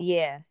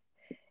 Yeah,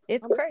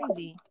 it's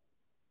crazy.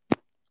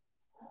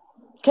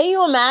 Can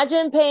you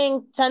imagine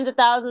paying tens of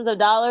thousands of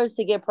dollars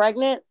to get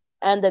pregnant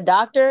and the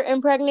doctor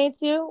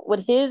impregnates you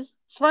with his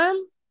sperm?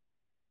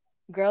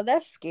 Girl,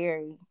 that's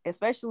scary.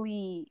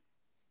 Especially,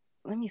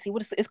 let me see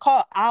what it's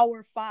called.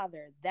 Our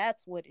Father.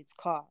 That's what it's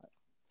called.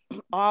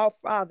 Our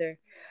Father.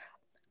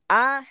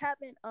 I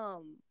haven't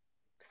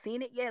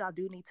seen it yet. I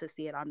do need to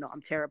see it. I know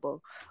I'm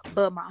terrible.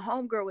 But my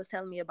homegirl was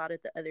telling me about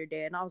it the other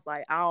day, and I was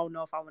like, I don't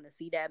know if I want to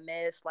see that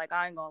mess. Like,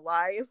 I ain't gonna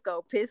lie, it's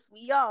gonna piss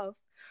me off.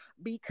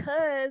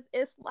 Because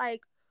it's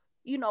like,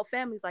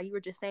 families, like you were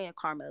just saying,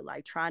 Karma,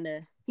 like trying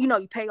to,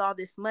 you pay all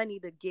this money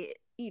to get,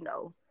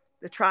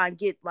 to try and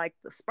get like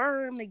the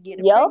sperm to get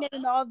it Yep. pregnant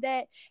and all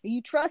that. And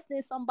you trust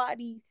in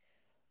somebody,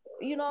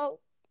 you know,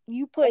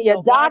 you put And your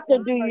your life in doctor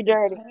this do you person's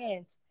dirty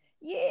hands.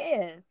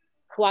 Yeah.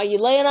 while you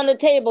laying on the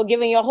table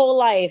giving your whole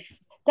life.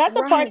 That's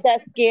the part Right.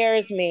 that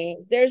scares me.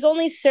 There's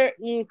only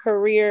certain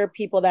career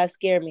people that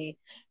scare me.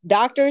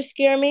 Doctors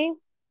scare me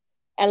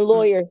and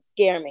lawyers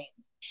scare me.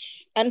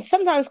 And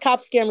sometimes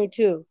cops scare me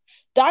too.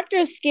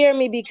 Doctors scare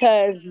me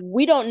because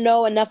we don't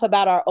know enough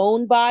about our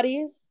own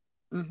bodies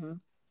Mm-hmm.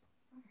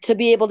 to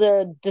be able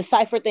to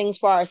decipher things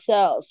for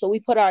ourselves. So we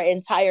put our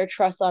entire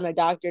trust on a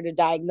doctor to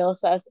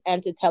diagnose us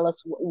and to tell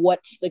us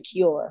what's the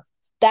cure.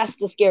 That's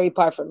the scary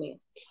part for me.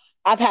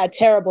 I've had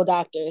terrible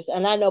doctors,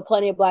 and I know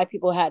plenty of Black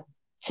people had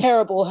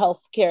terrible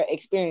healthcare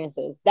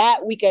experiences.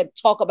 That we could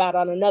talk about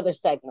on another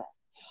segment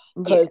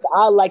Yeah. because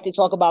I like to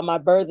talk about my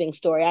birthing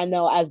story. I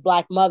know as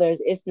Black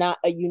mothers, it's not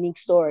a unique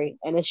story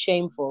and it's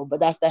shameful, but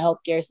that's the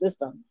healthcare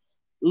system.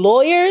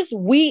 Lawyers,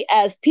 we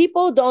as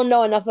people don't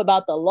know enough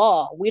about the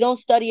law. We don't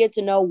study it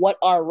to know what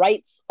our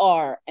rights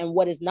are and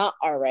what is not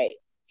our right.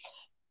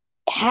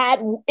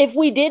 Had if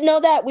we did know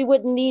that, we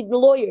wouldn't need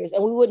lawyers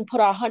and we wouldn't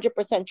put our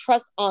 100%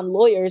 trust on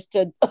lawyers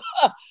to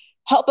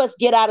help us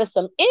get out of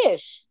some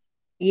ish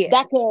Yeah.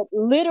 that could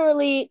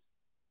literally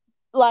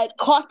like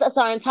cost us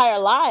our entire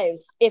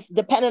lives if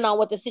depending on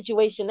what the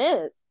situation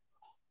is.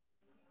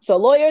 So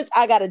lawyers,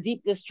 I got a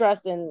deep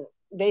distrust and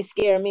they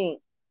scare me.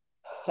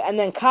 And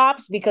then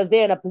cops because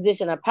they're in a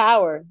position of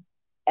power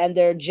and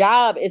their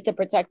job is to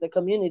protect the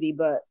community,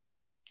 but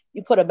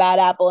you put a bad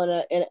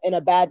apple in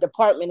a bad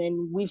department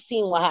and we've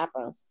seen what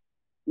happens.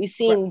 We've Right.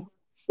 seen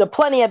the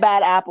plenty of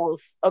bad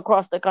apples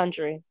across the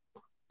country.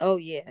 Oh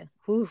yeah.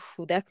 Whew,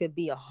 that could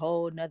be a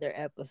whole nother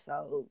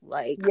episode.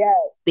 Like Yeah.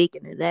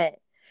 speaking of that.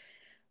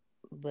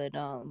 But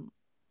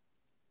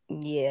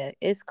yeah,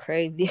 it's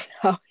crazy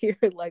out here.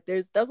 Like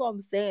that's what I'm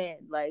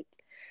saying. Like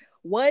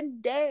one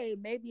day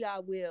maybe I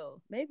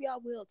will. Maybe I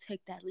will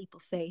take that leap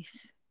of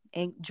faith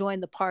and join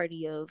the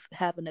party of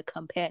having a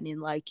companion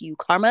like you,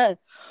 Karma.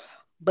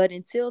 But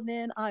until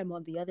then, I'm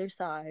on the other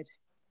side.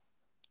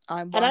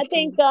 I'm And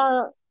watching.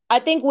 I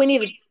think we need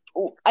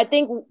to I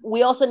think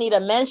we also need to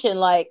mention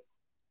like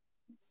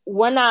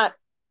we're not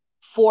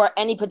for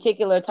any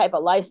particular type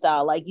of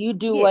lifestyle. Like you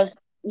do Yeah.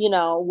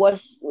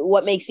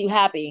 what makes you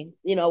happy,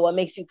 what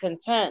makes you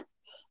content.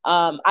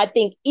 I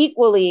think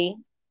equally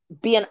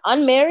being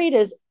unmarried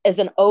is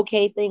an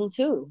okay thing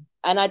too.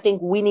 And I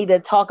think we need to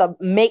talk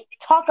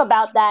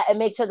about that and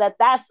make sure that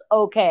that's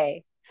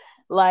okay.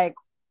 Like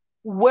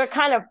we're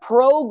kind of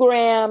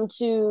programmed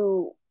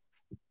to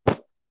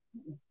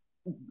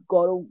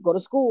go to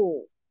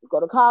school, go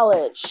to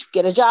college,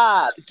 get a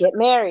job, get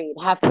married,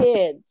 have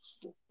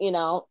kids,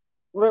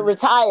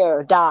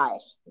 retire, die.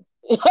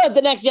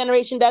 The next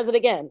generation does it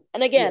again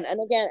and Yeah. again and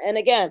again and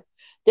again.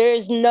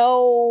 There's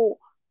no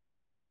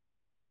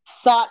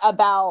thought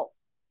about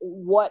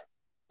what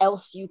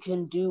else you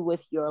can do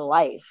with your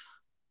life.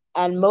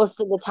 And most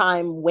of the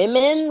time,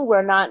 women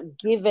were not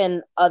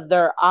given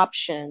other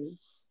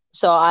options.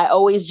 So I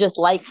always just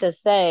like to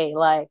say,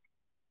 like,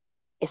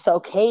 it's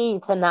okay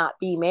to not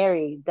be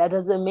married. That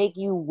doesn't make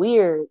you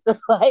weird.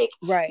 Like,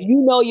 Right. you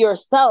know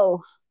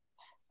yourself.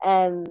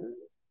 And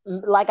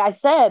like I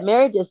said,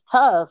 marriage is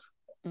tough.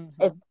 If,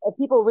 Mm-hmm. if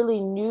people really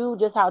knew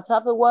just how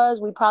tough it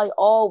was, we probably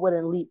all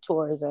wouldn't leap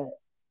towards it.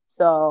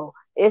 So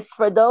it's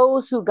for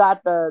those who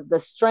got the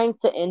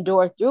strength to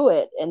endure through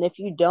it. And if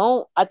you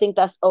don't, I think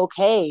that's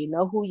okay.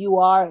 Know who you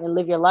are and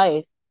live your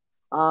life.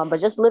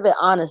 But just live it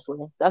honestly.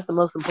 That's the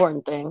most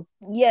important thing.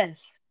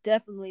 Yes,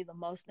 definitely the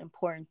most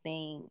important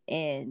thing.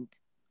 And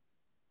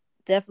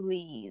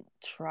definitely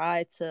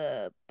try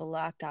to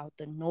block out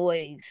the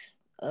noise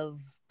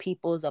of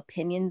people's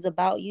opinions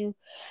about you.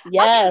 I think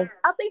Yes.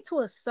 I think to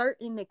a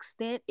certain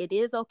extent it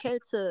is okay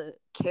to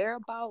care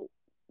about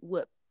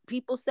what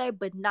people say,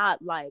 but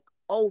not like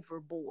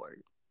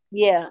overboard.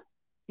 Yeah.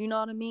 You know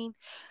what I mean?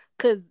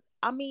 Cause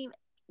I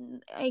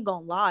ain't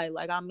gonna lie,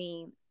 like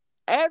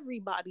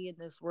everybody in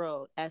this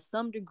world at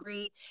some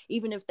degree,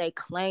 even if they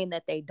claim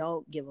that they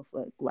don't give a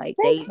fuck, like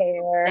They they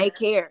care.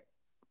 care.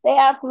 They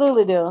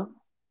absolutely do.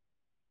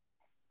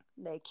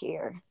 They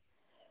care.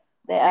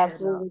 They But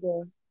absolutely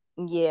do.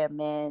 yeah,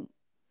 man.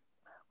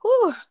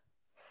 Whew.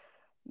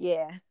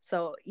 Yeah.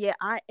 So yeah,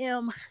 I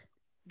am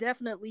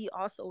definitely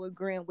also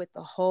agreeing with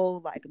the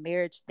whole like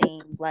marriage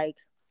thing. Like,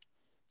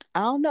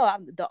 I don't know.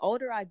 The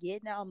older I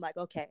get now, I'm like,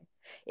 okay,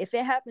 if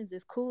it happens,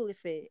 it's cool. If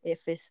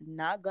it's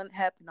not gonna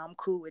happen, I'm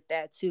cool with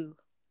that too.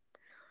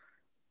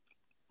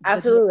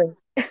 But then Absolutely.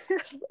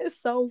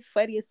 it's so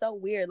funny. It's so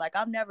weird. Like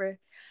I never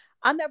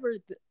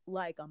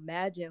like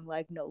imagined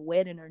like no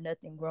wedding or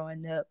nothing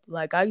growing up.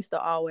 Like I used to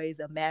always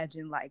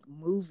imagine like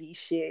movie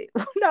shit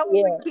when I was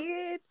a Yeah.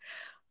 kid.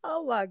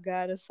 Oh my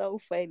god, it's so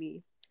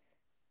funny.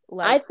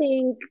 I Like,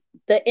 think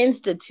the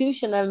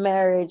institution of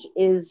marriage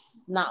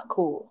is not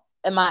cool,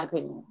 in my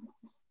opinion.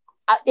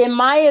 In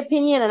my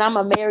opinion, and I'm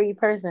a married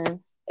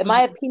person, in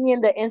my mhm.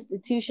 opinion, the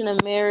institution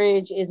of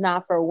marriage is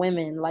not for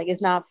women. Like,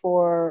 it's not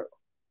for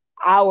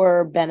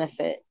our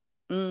benefit.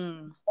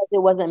 Mm. It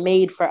wasn't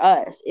made for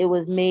us. It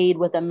was made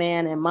with a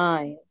man in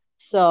mind.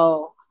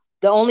 So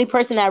the only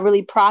person that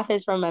really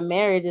profits from a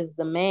marriage is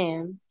the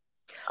man.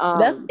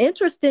 That's Um,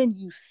 interesting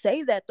you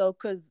say that though,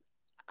 because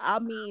I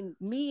mean,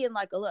 me and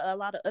like a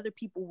lot of other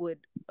people would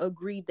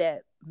agree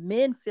that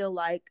men feel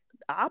like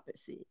the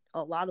opposite.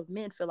 A lot of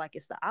men feel like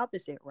it's the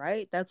opposite,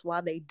 right? That's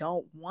why they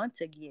don't want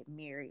to get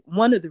married.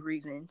 One of the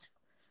reasons.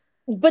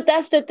 but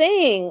that's the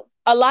thing.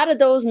 A lot of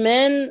those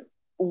men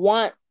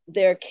want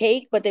their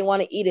cake, but they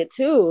want to eat it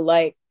too.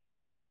 Like,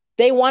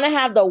 they want to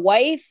have the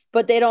wife,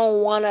 but they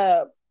don't want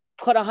to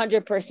put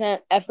 100%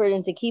 effort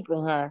into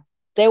keeping her.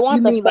 They You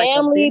want the mean like the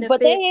family,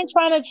 but they benefits? ain't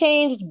trying to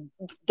change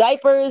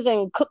diapers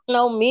and cook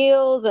no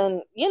meals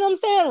and you know what I'm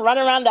saying, run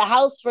around the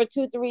house for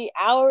 2 3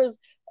 hours,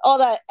 all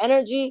that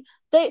energy.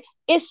 They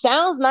It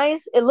sounds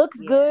nice, it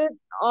looks Yeah. good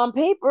on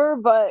paper,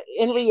 but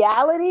in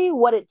reality,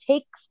 what it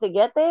takes to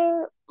get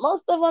there,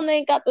 most of them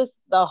ain't got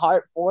the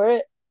heart for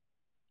it.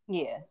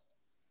 Yeah.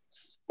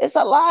 It's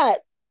a lot.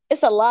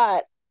 It's a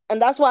lot.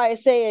 And that's why I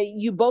say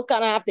you both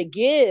kind of have to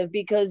give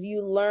because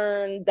you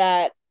learn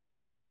that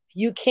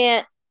you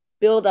can't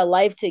build a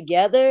life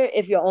together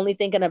if you're only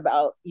thinking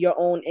about your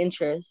own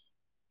interests.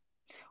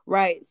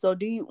 Right. So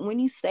do you when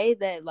you say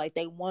that like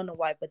they want a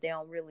wife but they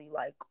don't really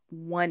like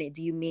want it,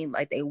 do you mean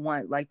like they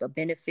want like the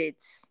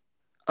benefits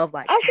of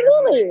like having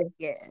that? Absolutely.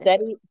 Yeah.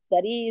 Steady,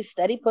 steady,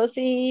 steady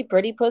pussy,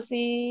 pretty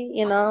pussy,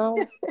 you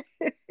know.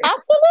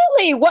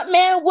 Absolutely. What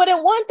man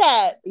wouldn't want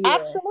that? Yeah.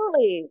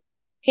 Absolutely.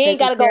 He ain't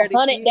Taking gotta care go of the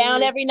hunt it down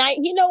kids. every night.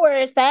 He know where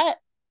it's at.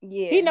 He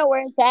Yeah. know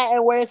where it's at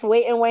and where it's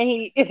waiting when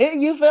he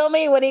you feel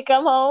me? When he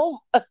come home.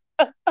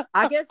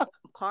 I guess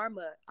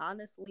karma,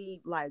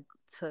 honestly, like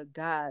to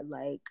God,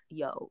 like,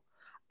 yo,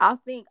 I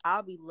think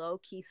I'll be low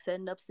key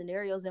setting up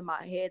scenarios in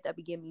my head that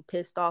be getting me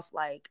pissed off,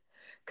 like,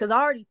 cause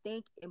I already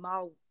think in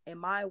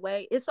my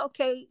way, it's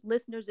okay,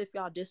 listeners, if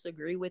y'all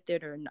disagree with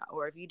it or not,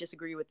 or if you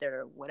disagree with it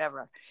or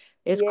whatever,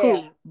 it's Yeah.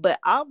 cool. But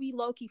I'll be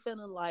low key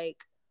feeling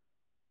like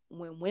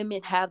when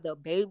women have the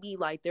baby,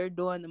 like they're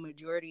doing the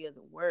majority of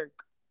the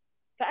work,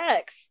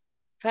 Facts.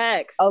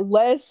 Facts.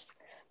 unless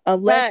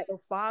unless Facts. the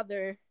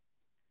father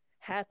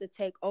had to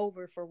take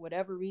over for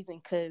whatever reason,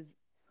 because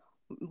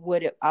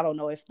would it, I don't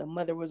know if the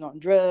mother was on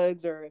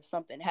drugs or if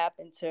something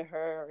happened to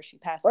her or she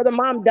passed Or the away,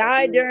 mom God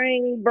died forbid.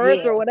 during birth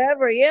or Yeah,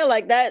 whatever. Yeah,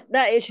 like that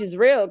issue's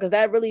real because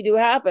that really do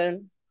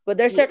happen. But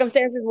there's yeah,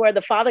 circumstances where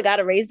the father got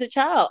to raise the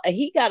child and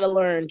he got to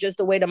learn just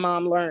the way the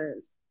mom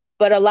learns.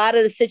 But a lot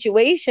of the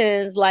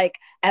situations, like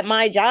at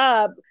my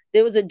job,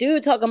 there was a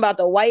dude talking about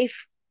the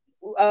wife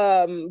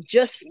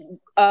just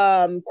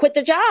quit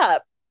the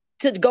job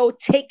to go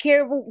take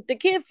care of the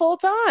kid full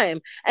time.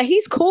 And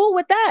he's cool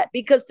with that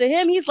because to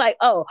him, he's like,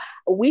 oh,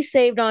 we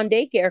saved on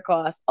daycare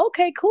costs.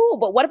 Okay, cool.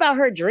 But what about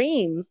her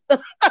dreams?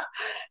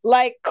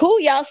 Like, cool,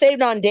 y'all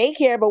saved on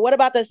daycare, but what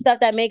about the stuff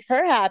that makes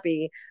her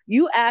happy?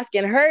 You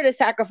asking her to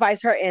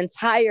sacrifice her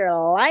entire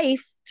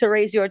life to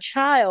raise your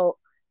child,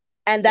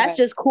 and that's right,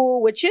 just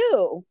cool with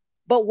you.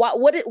 But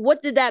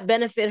what did that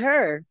benefit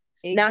her?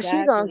 Now she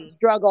gonna exactly.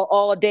 struggle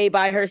all day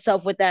by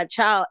herself with that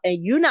child,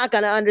 and you're not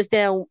gonna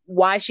understand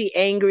why she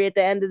angry at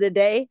the end of the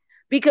day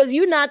because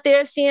you're not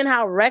there seeing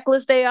how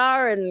reckless they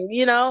are, and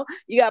you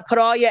got to put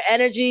all your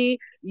energy.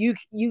 You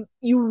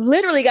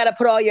literally got to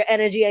put all your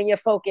energy and your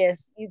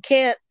focus. You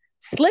can't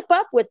slip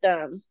up with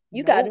them.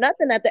 You got Nope,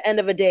 nothing at the end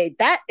of the day.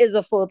 That is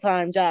a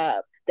full-time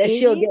job that it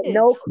she'll get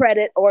no is.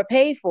 credit or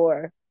pay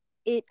for.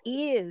 It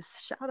is.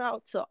 Shout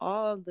out to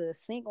all the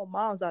single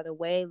moms out of the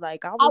way.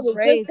 Like I was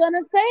just gonna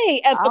say,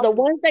 and for I the was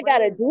ones that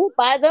gotta raised, do it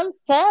by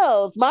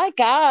themselves, my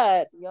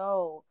God,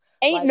 yo,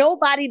 ain't like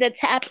nobody to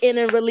tap in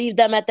and relieve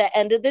them at the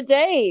end of the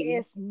day.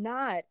 it's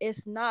not.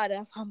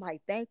 That's why I'm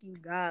like, thank you,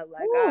 God.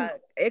 Like Woo.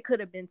 it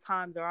could have been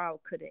times where I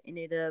could have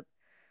ended up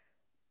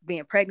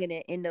being pregnant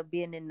and end up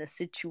being in a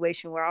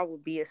situation where I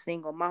would be a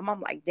single mom. I'm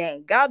like,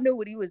 dang, God knew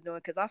what he was doing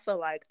because I felt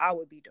like I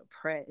would be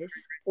depressed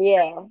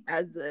Yeah,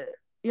 as a,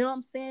 you know what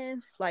I'm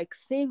saying? Like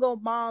single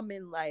mom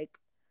and like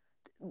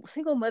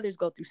single mothers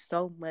go through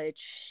so much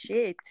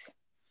shit.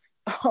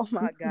 Oh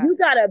my God. you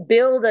gotta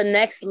build a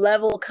next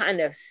level kind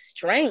of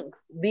strength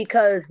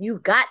because you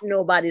got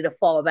nobody to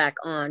fall back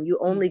on. You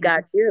only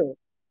got Mhm. you.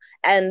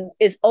 And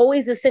it's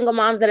always the single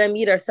moms that I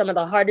meet are some of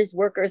the hardest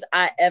workers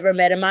I ever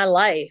met in my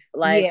life.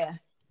 Like, Yeah.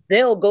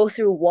 they'll go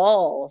through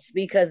walls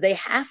because they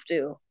have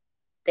to.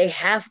 They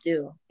have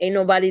to. Ain't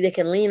nobody they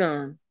can lean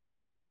on.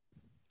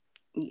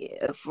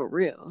 Yeah, for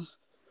real.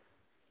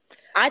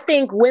 I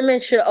think women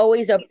should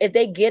always, if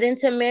they get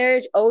into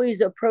marriage,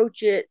 always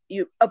approach it.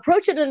 You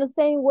approach it in the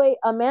same way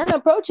a man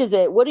approaches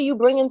it. What are you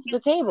bringing to the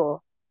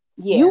table?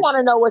 You Yeah. want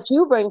to know what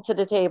you bring to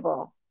the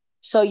table.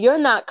 So you're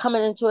not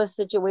coming into a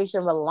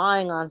situation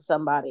relying on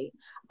somebody.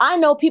 I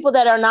know people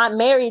that are not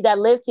married that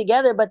live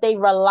together, but they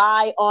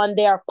rely on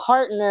their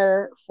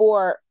partner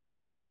for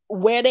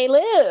where they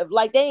live.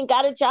 Like they ain't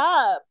got a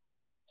job.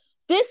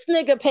 This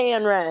nigga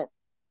paying rent.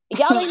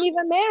 Y'all ain't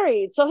even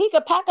married. So he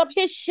could pack up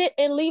his shit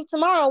and leave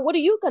tomorrow. What are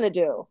you going to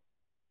do?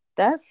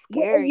 That's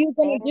What are scary, you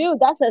going to man. do?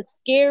 That's a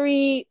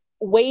scary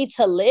way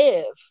to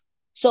live.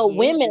 So Yeah.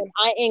 women,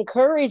 I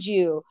encourage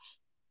you,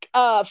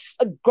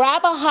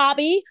 grab a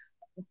hobby,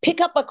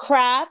 pick up a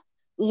craft,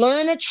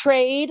 learn a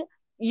trade.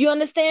 You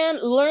understand?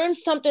 Learn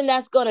something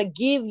that's going to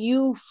give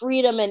you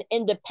freedom and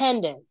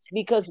independence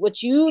because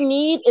what you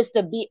need is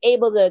to be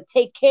able to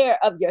take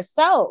care of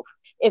yourself.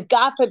 If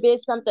God forbid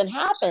something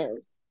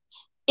happens,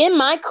 in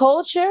my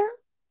culture,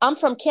 I'm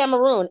from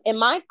Cameroon. In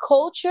my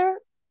culture,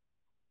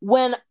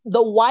 when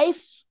the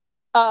wife's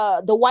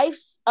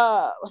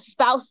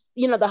spouse,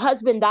 the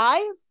husband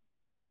dies,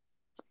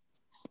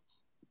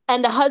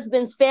 and the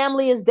husband's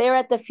family is there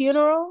at the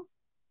funeral,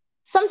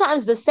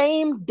 sometimes the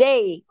same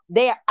day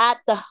they're at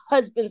the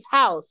husband's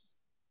house,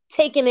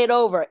 taking it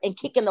over and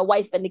kicking the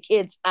wife and the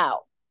kids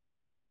out.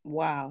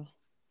 Wow.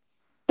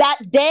 That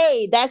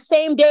day, that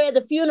same day of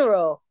the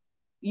funeral,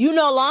 you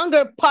no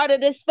longer part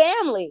of this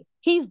family.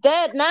 He's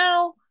dead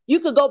now.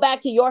 You could go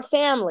back to your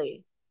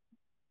family.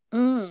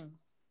 Mm.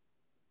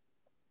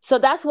 So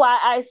that's why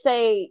I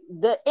say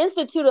the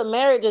Institute of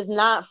Marriage is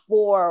not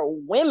for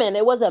women.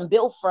 It wasn't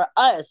built for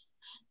us.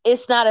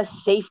 It's not a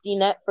safety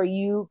net for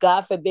you.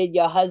 God forbid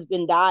your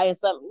husband die or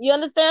something. You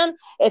understand?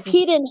 If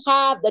he didn't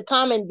have the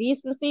common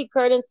decency,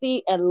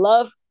 courtesy, and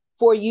love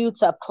for you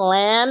to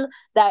plan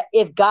that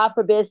if God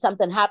forbid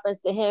something happens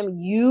to him,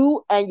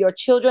 you and your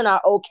children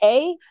are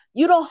okay,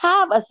 you don't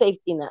have a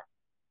safety net.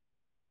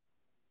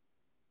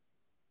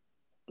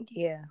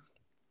 Yeah.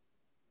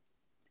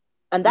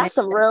 And Man, that's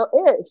some real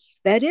ish.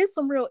 that is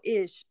some real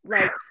ish.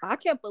 Like, I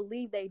can't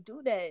believe they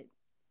do that.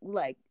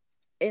 Like,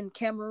 in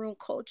Cameroon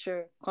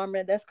culture,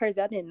 Carmen, that's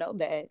crazy. I didn't know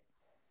that.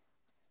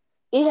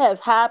 It has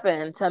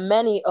happened to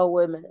many a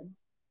women.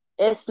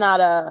 It's not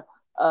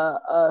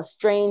a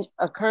strange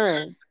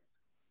occurrence,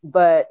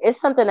 but it's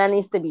something that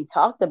needs to be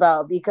talked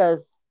about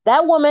because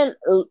that woman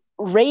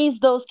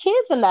raised those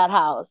kids in that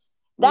house.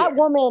 That Yeah.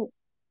 woman,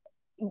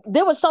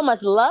 there was so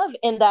much love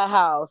in that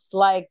house.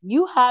 Like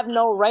you have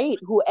no right,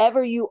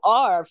 whoever you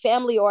are,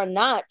 family or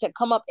not, to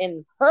come up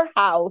in her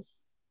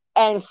house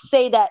and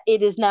say that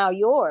it is now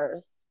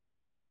yours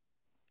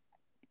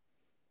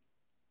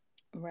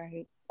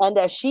Right. and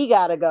that she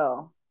gotta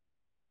go.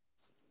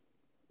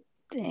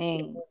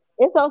 Dang.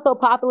 It's also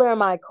popular in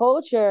my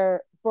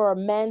culture for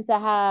men to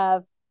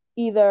have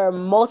either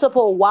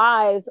multiple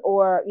wives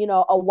or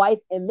a wife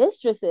and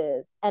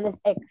mistresses, and it's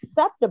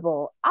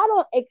acceptable. I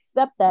don't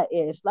accept that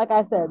ish. Like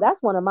I said,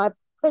 that's one of my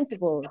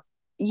principles,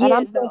 and Yeah,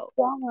 I'm so no.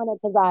 strong on it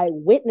because I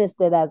witnessed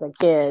it as a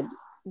kid.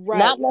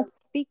 not Right. ne-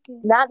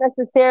 Speaking, not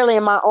necessarily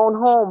in my own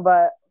home,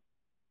 but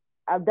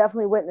I've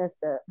definitely witnessed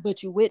it.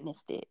 but you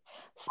witnessed it.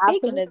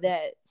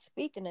 Absolutely.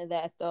 Speaking of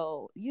that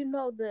though, you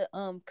know the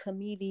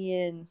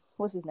comedian,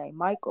 what's his name?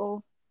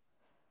 Michael,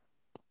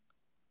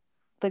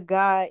 the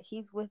guy,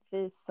 he's with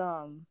this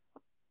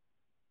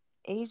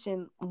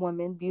Asian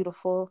woman,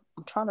 beautiful.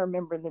 I'm trying to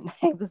remember the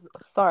names.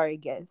 Sorry,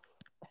 guys,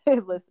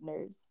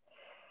 listeners.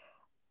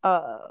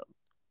 Uh,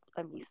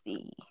 let me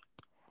see.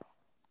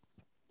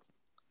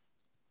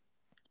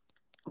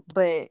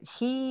 But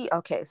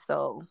okay,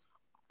 so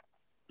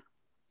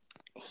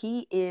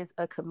he is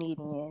a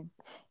comedian.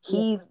 Yeah.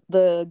 He's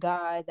the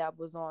guy that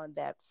was on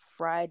that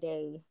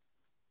Friday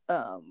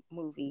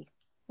movie.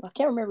 I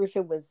can't remember if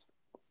it was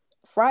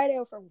Friday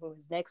or if it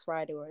was next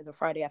Friday or the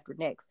Friday after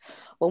next.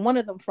 But one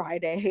of them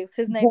Fridays,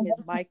 his name is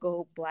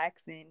Michael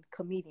Blackson,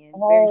 comedian,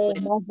 very Oh,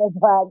 funny.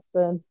 Michael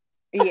Jackson.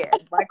 Yeah,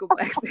 Michael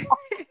Blackson.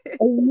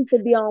 He used to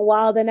be on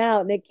Wild and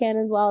Out. Nick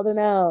Cannon's Wild and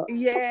Out.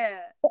 Yeah.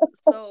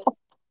 So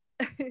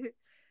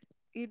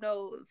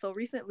so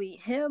recently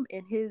him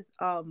and his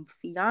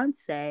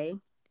fiance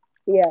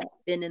Yeah.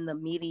 been in the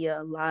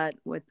media a lot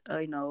with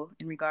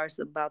in regards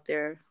about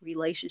their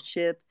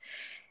relationship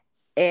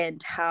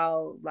and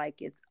how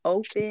like it's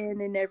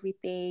open and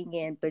everything,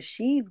 and but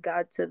she's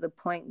got to the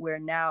point where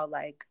now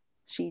like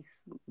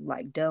she's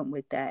like done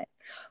with that.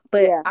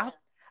 But Yeah.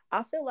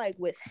 I feel like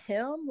with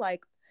him,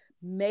 like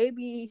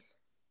maybe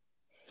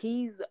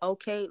he's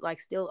okay, like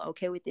still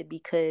okay with it,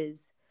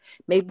 because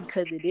maybe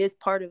because it is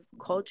part of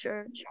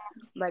culture,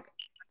 like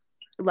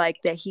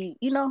that he,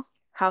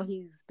 how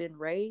he's been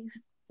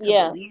raised to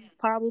Yeah. believe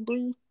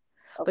probably.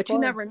 Of But you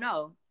course. never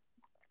know.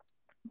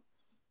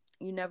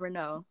 You never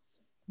know.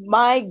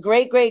 My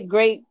great great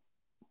great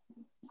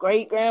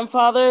great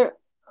grandfather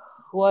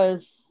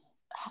was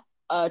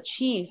a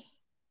chief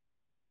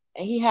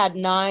and he had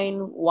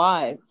 9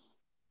 wives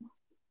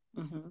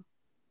Hmm.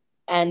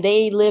 and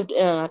they lived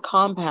in a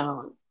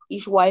compound.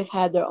 Each wife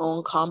had their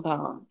own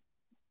compound.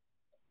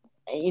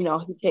 you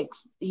know,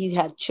 he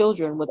had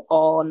children with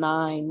all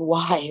 9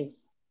 wives.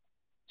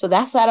 So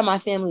that side of my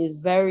family is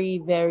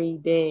very, very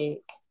big.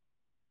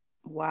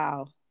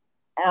 Wow.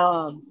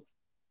 Um,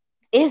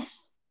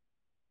 it's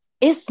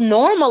it's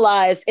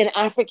normalized in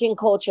African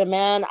culture,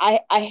 man.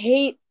 I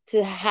hate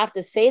to have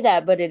to say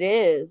that, but it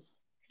is.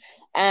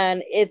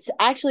 And it's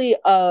actually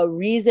a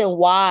reason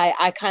why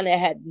I kind of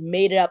had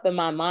made it up in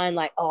my mind,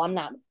 like, oh, I'm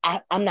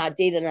not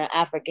dating an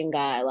African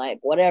guy, like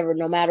whatever,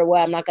 no matter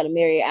what, I'm not gonna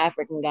marry an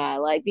African guy,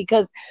 like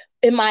because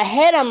in my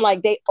head I'm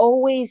like, they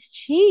always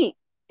cheat,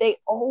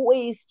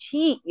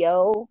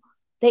 yo,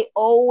 they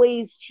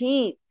always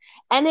cheat,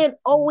 and it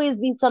always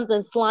be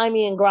something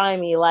slimy and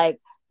grimy, like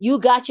you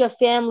got your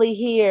family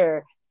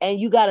here and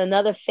you got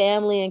another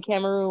family in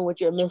Cameroon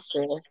with your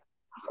mistress,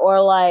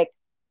 or like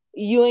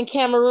you in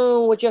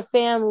Cameroon with your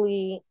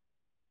family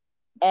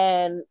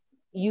and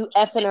you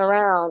effing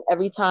around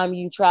every time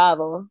you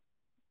travel,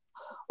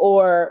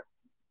 or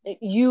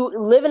you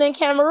living in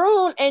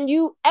Cameroon and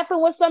you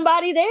effing with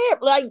somebody there,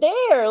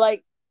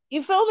 like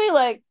you feel me?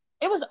 Like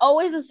it was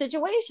always a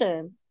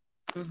situation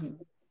Mm-hmm.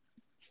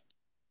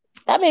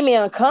 that made me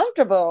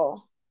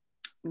uncomfortable.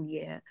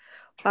 Yeah.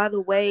 By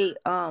the way,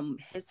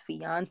 his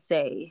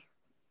fiance,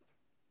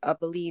 I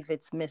believe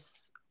it's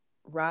Miss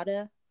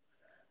Rada,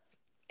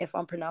 if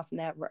I'm pronouncing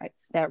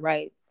that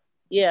right.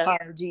 Yeah,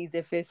 Apologies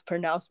if it's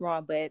pronounced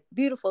wrong, but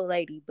beautiful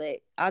lady. But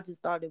I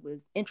just thought it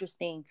was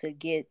interesting to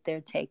get their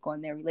take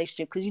on their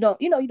relationship, because you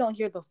don't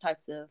hear those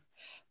types of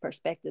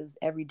perspectives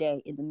every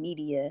day in the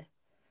media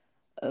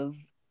of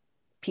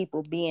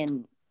people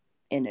being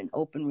in an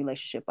open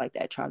relationship like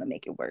that, trying to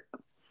make it work.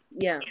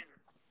 yeah,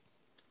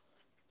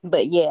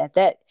 But yeah,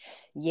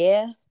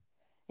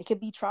 it could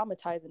be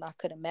traumatizing. I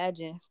could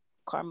imagine,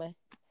 Karma,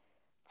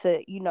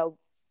 to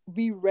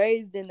be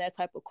raised in that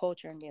type of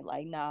culture and be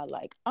like, nah,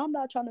 like I'm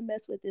not trying to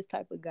mess with this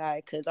type of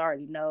guy because I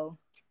already know,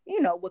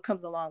 what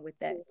comes along with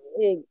that.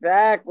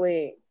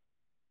 exactly.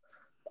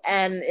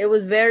 And it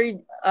was very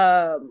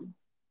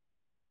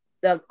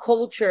the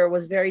culture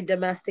was very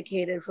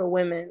domesticated for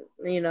women.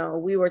 You know,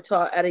 we were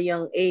taught at a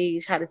young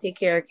age how to take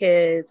care of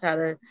kids, how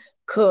to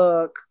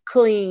cook,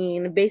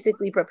 clean,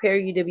 basically prepare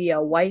you to be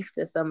a wife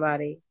to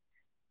somebody,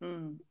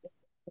 Mm.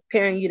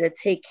 preparing you to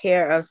take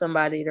care of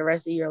somebody the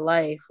rest of your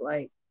life.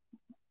 Like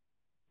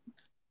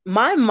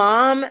my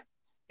mom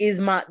is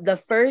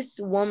the first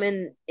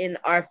woman in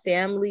our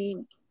family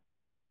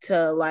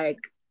to like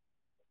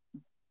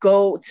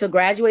go to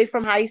graduate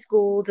from high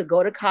school, to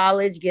go to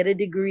college, get a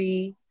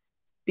degree,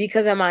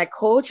 because of my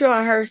culture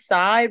on her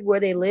side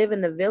where they live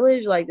in the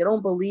village, like they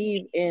don't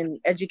believe in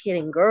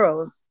educating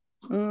girls.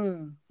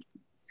 Mm.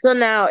 So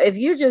now if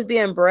you're just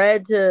being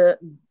bred to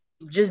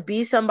just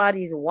be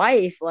somebody's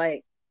wife,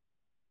 like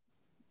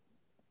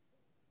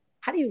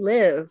how do you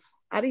live?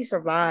 How do you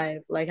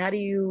survive? Like how do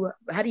you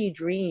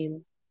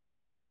dream?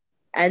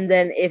 And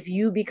then if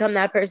you become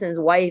that person's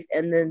wife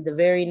and then the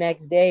very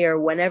next day or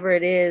whenever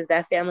it is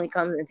that family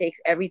comes and takes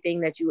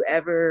everything that you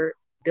ever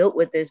built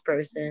with this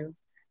person,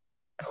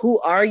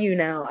 who are you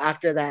now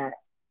after that?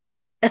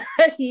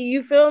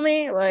 You feel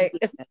me? Like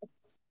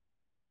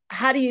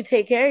how do you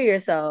take care of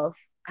yourself?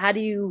 How do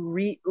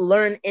you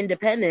learn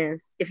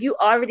independence? If you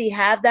already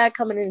have that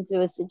coming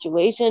into a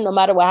situation, no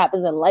matter what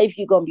happens in life,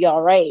 you're going to be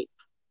all right.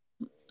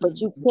 But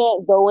you Mm.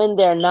 can't go in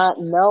there not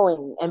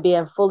knowing and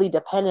being fully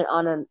dependent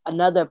on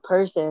another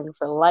person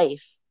for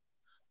life.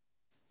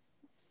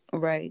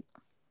 Right.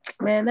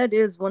 Man, that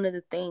is one of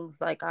the things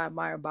like I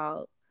admire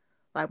about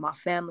like my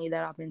family,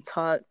 that I've been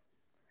taught,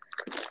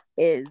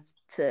 is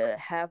to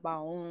have my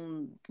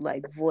own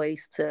like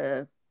voice,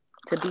 to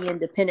be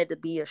independent, to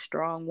be a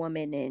strong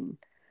woman, and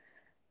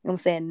I'm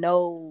saying,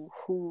 know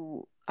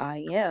who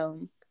I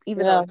am,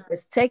 even though Yeah,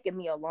 it's taken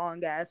me a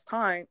long ass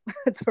time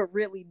to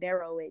really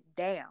narrow it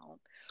down.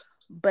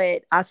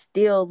 But I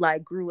still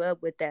like grew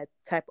up with that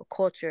type of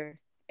culture.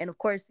 And of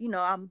course,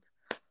 I'm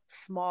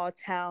small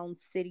town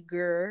city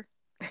girl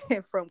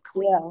from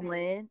yeah.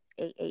 Cleveland,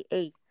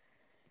 a.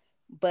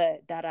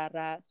 But da da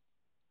da,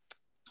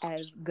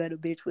 as Gutter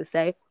Bitch would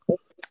say,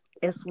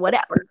 it's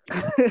whatever.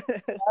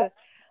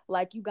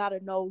 Like you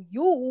gotta know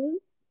you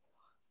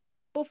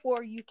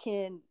before you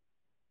can,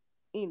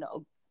 you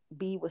know,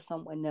 be with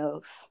someone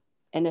else.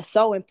 And it's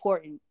so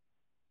important.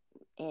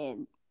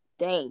 And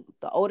dang,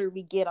 the older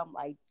we get, I'm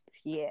like,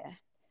 yeah,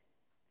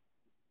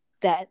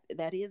 that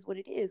is what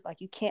it is. Like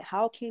you can't,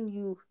 how can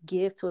you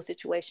give to a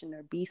situation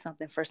or be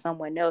something for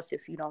someone else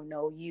if you don't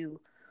know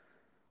you?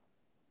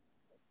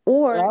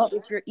 Or Yep.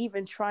 if you're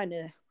even trying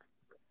to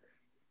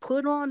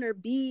put on or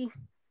be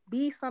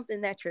something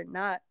that you're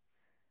not,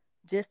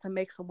 just to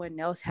make someone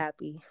else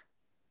happy.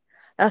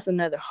 That's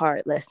another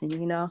hard lesson.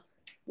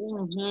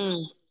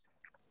 Mm-hmm.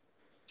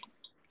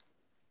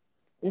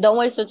 Don't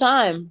waste your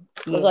time.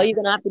 Because all Yeah. you're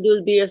going to have to do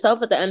is be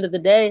yourself at the end of the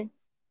day.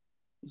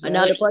 And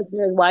now Yep. the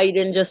question is why you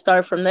didn't just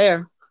start from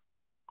there.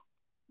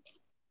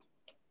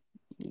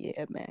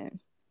 Yeah, man.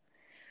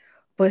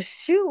 But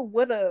shoot,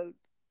 what a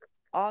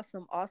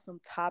awesome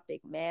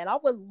topic, man.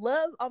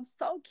 I'm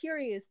so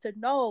curious to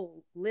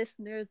know,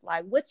 listeners,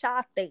 like what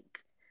y'all think.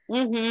 Now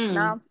Mm-hmm.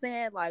 I'm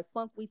saying, like,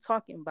 funk we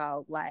talking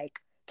about, like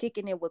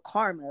kicking it with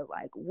Karma.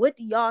 Like, what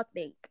do y'all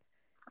think?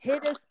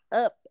 Hit us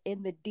up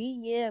in the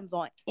DMs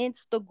on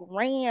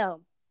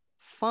Instagram.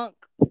 Funk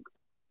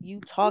you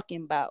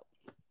talking about.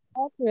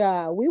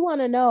 Yeah, we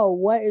want to know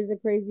what is the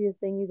craziest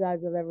thing you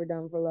guys have ever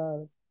done for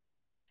love.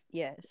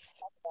 Yes.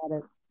 Got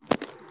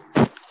it.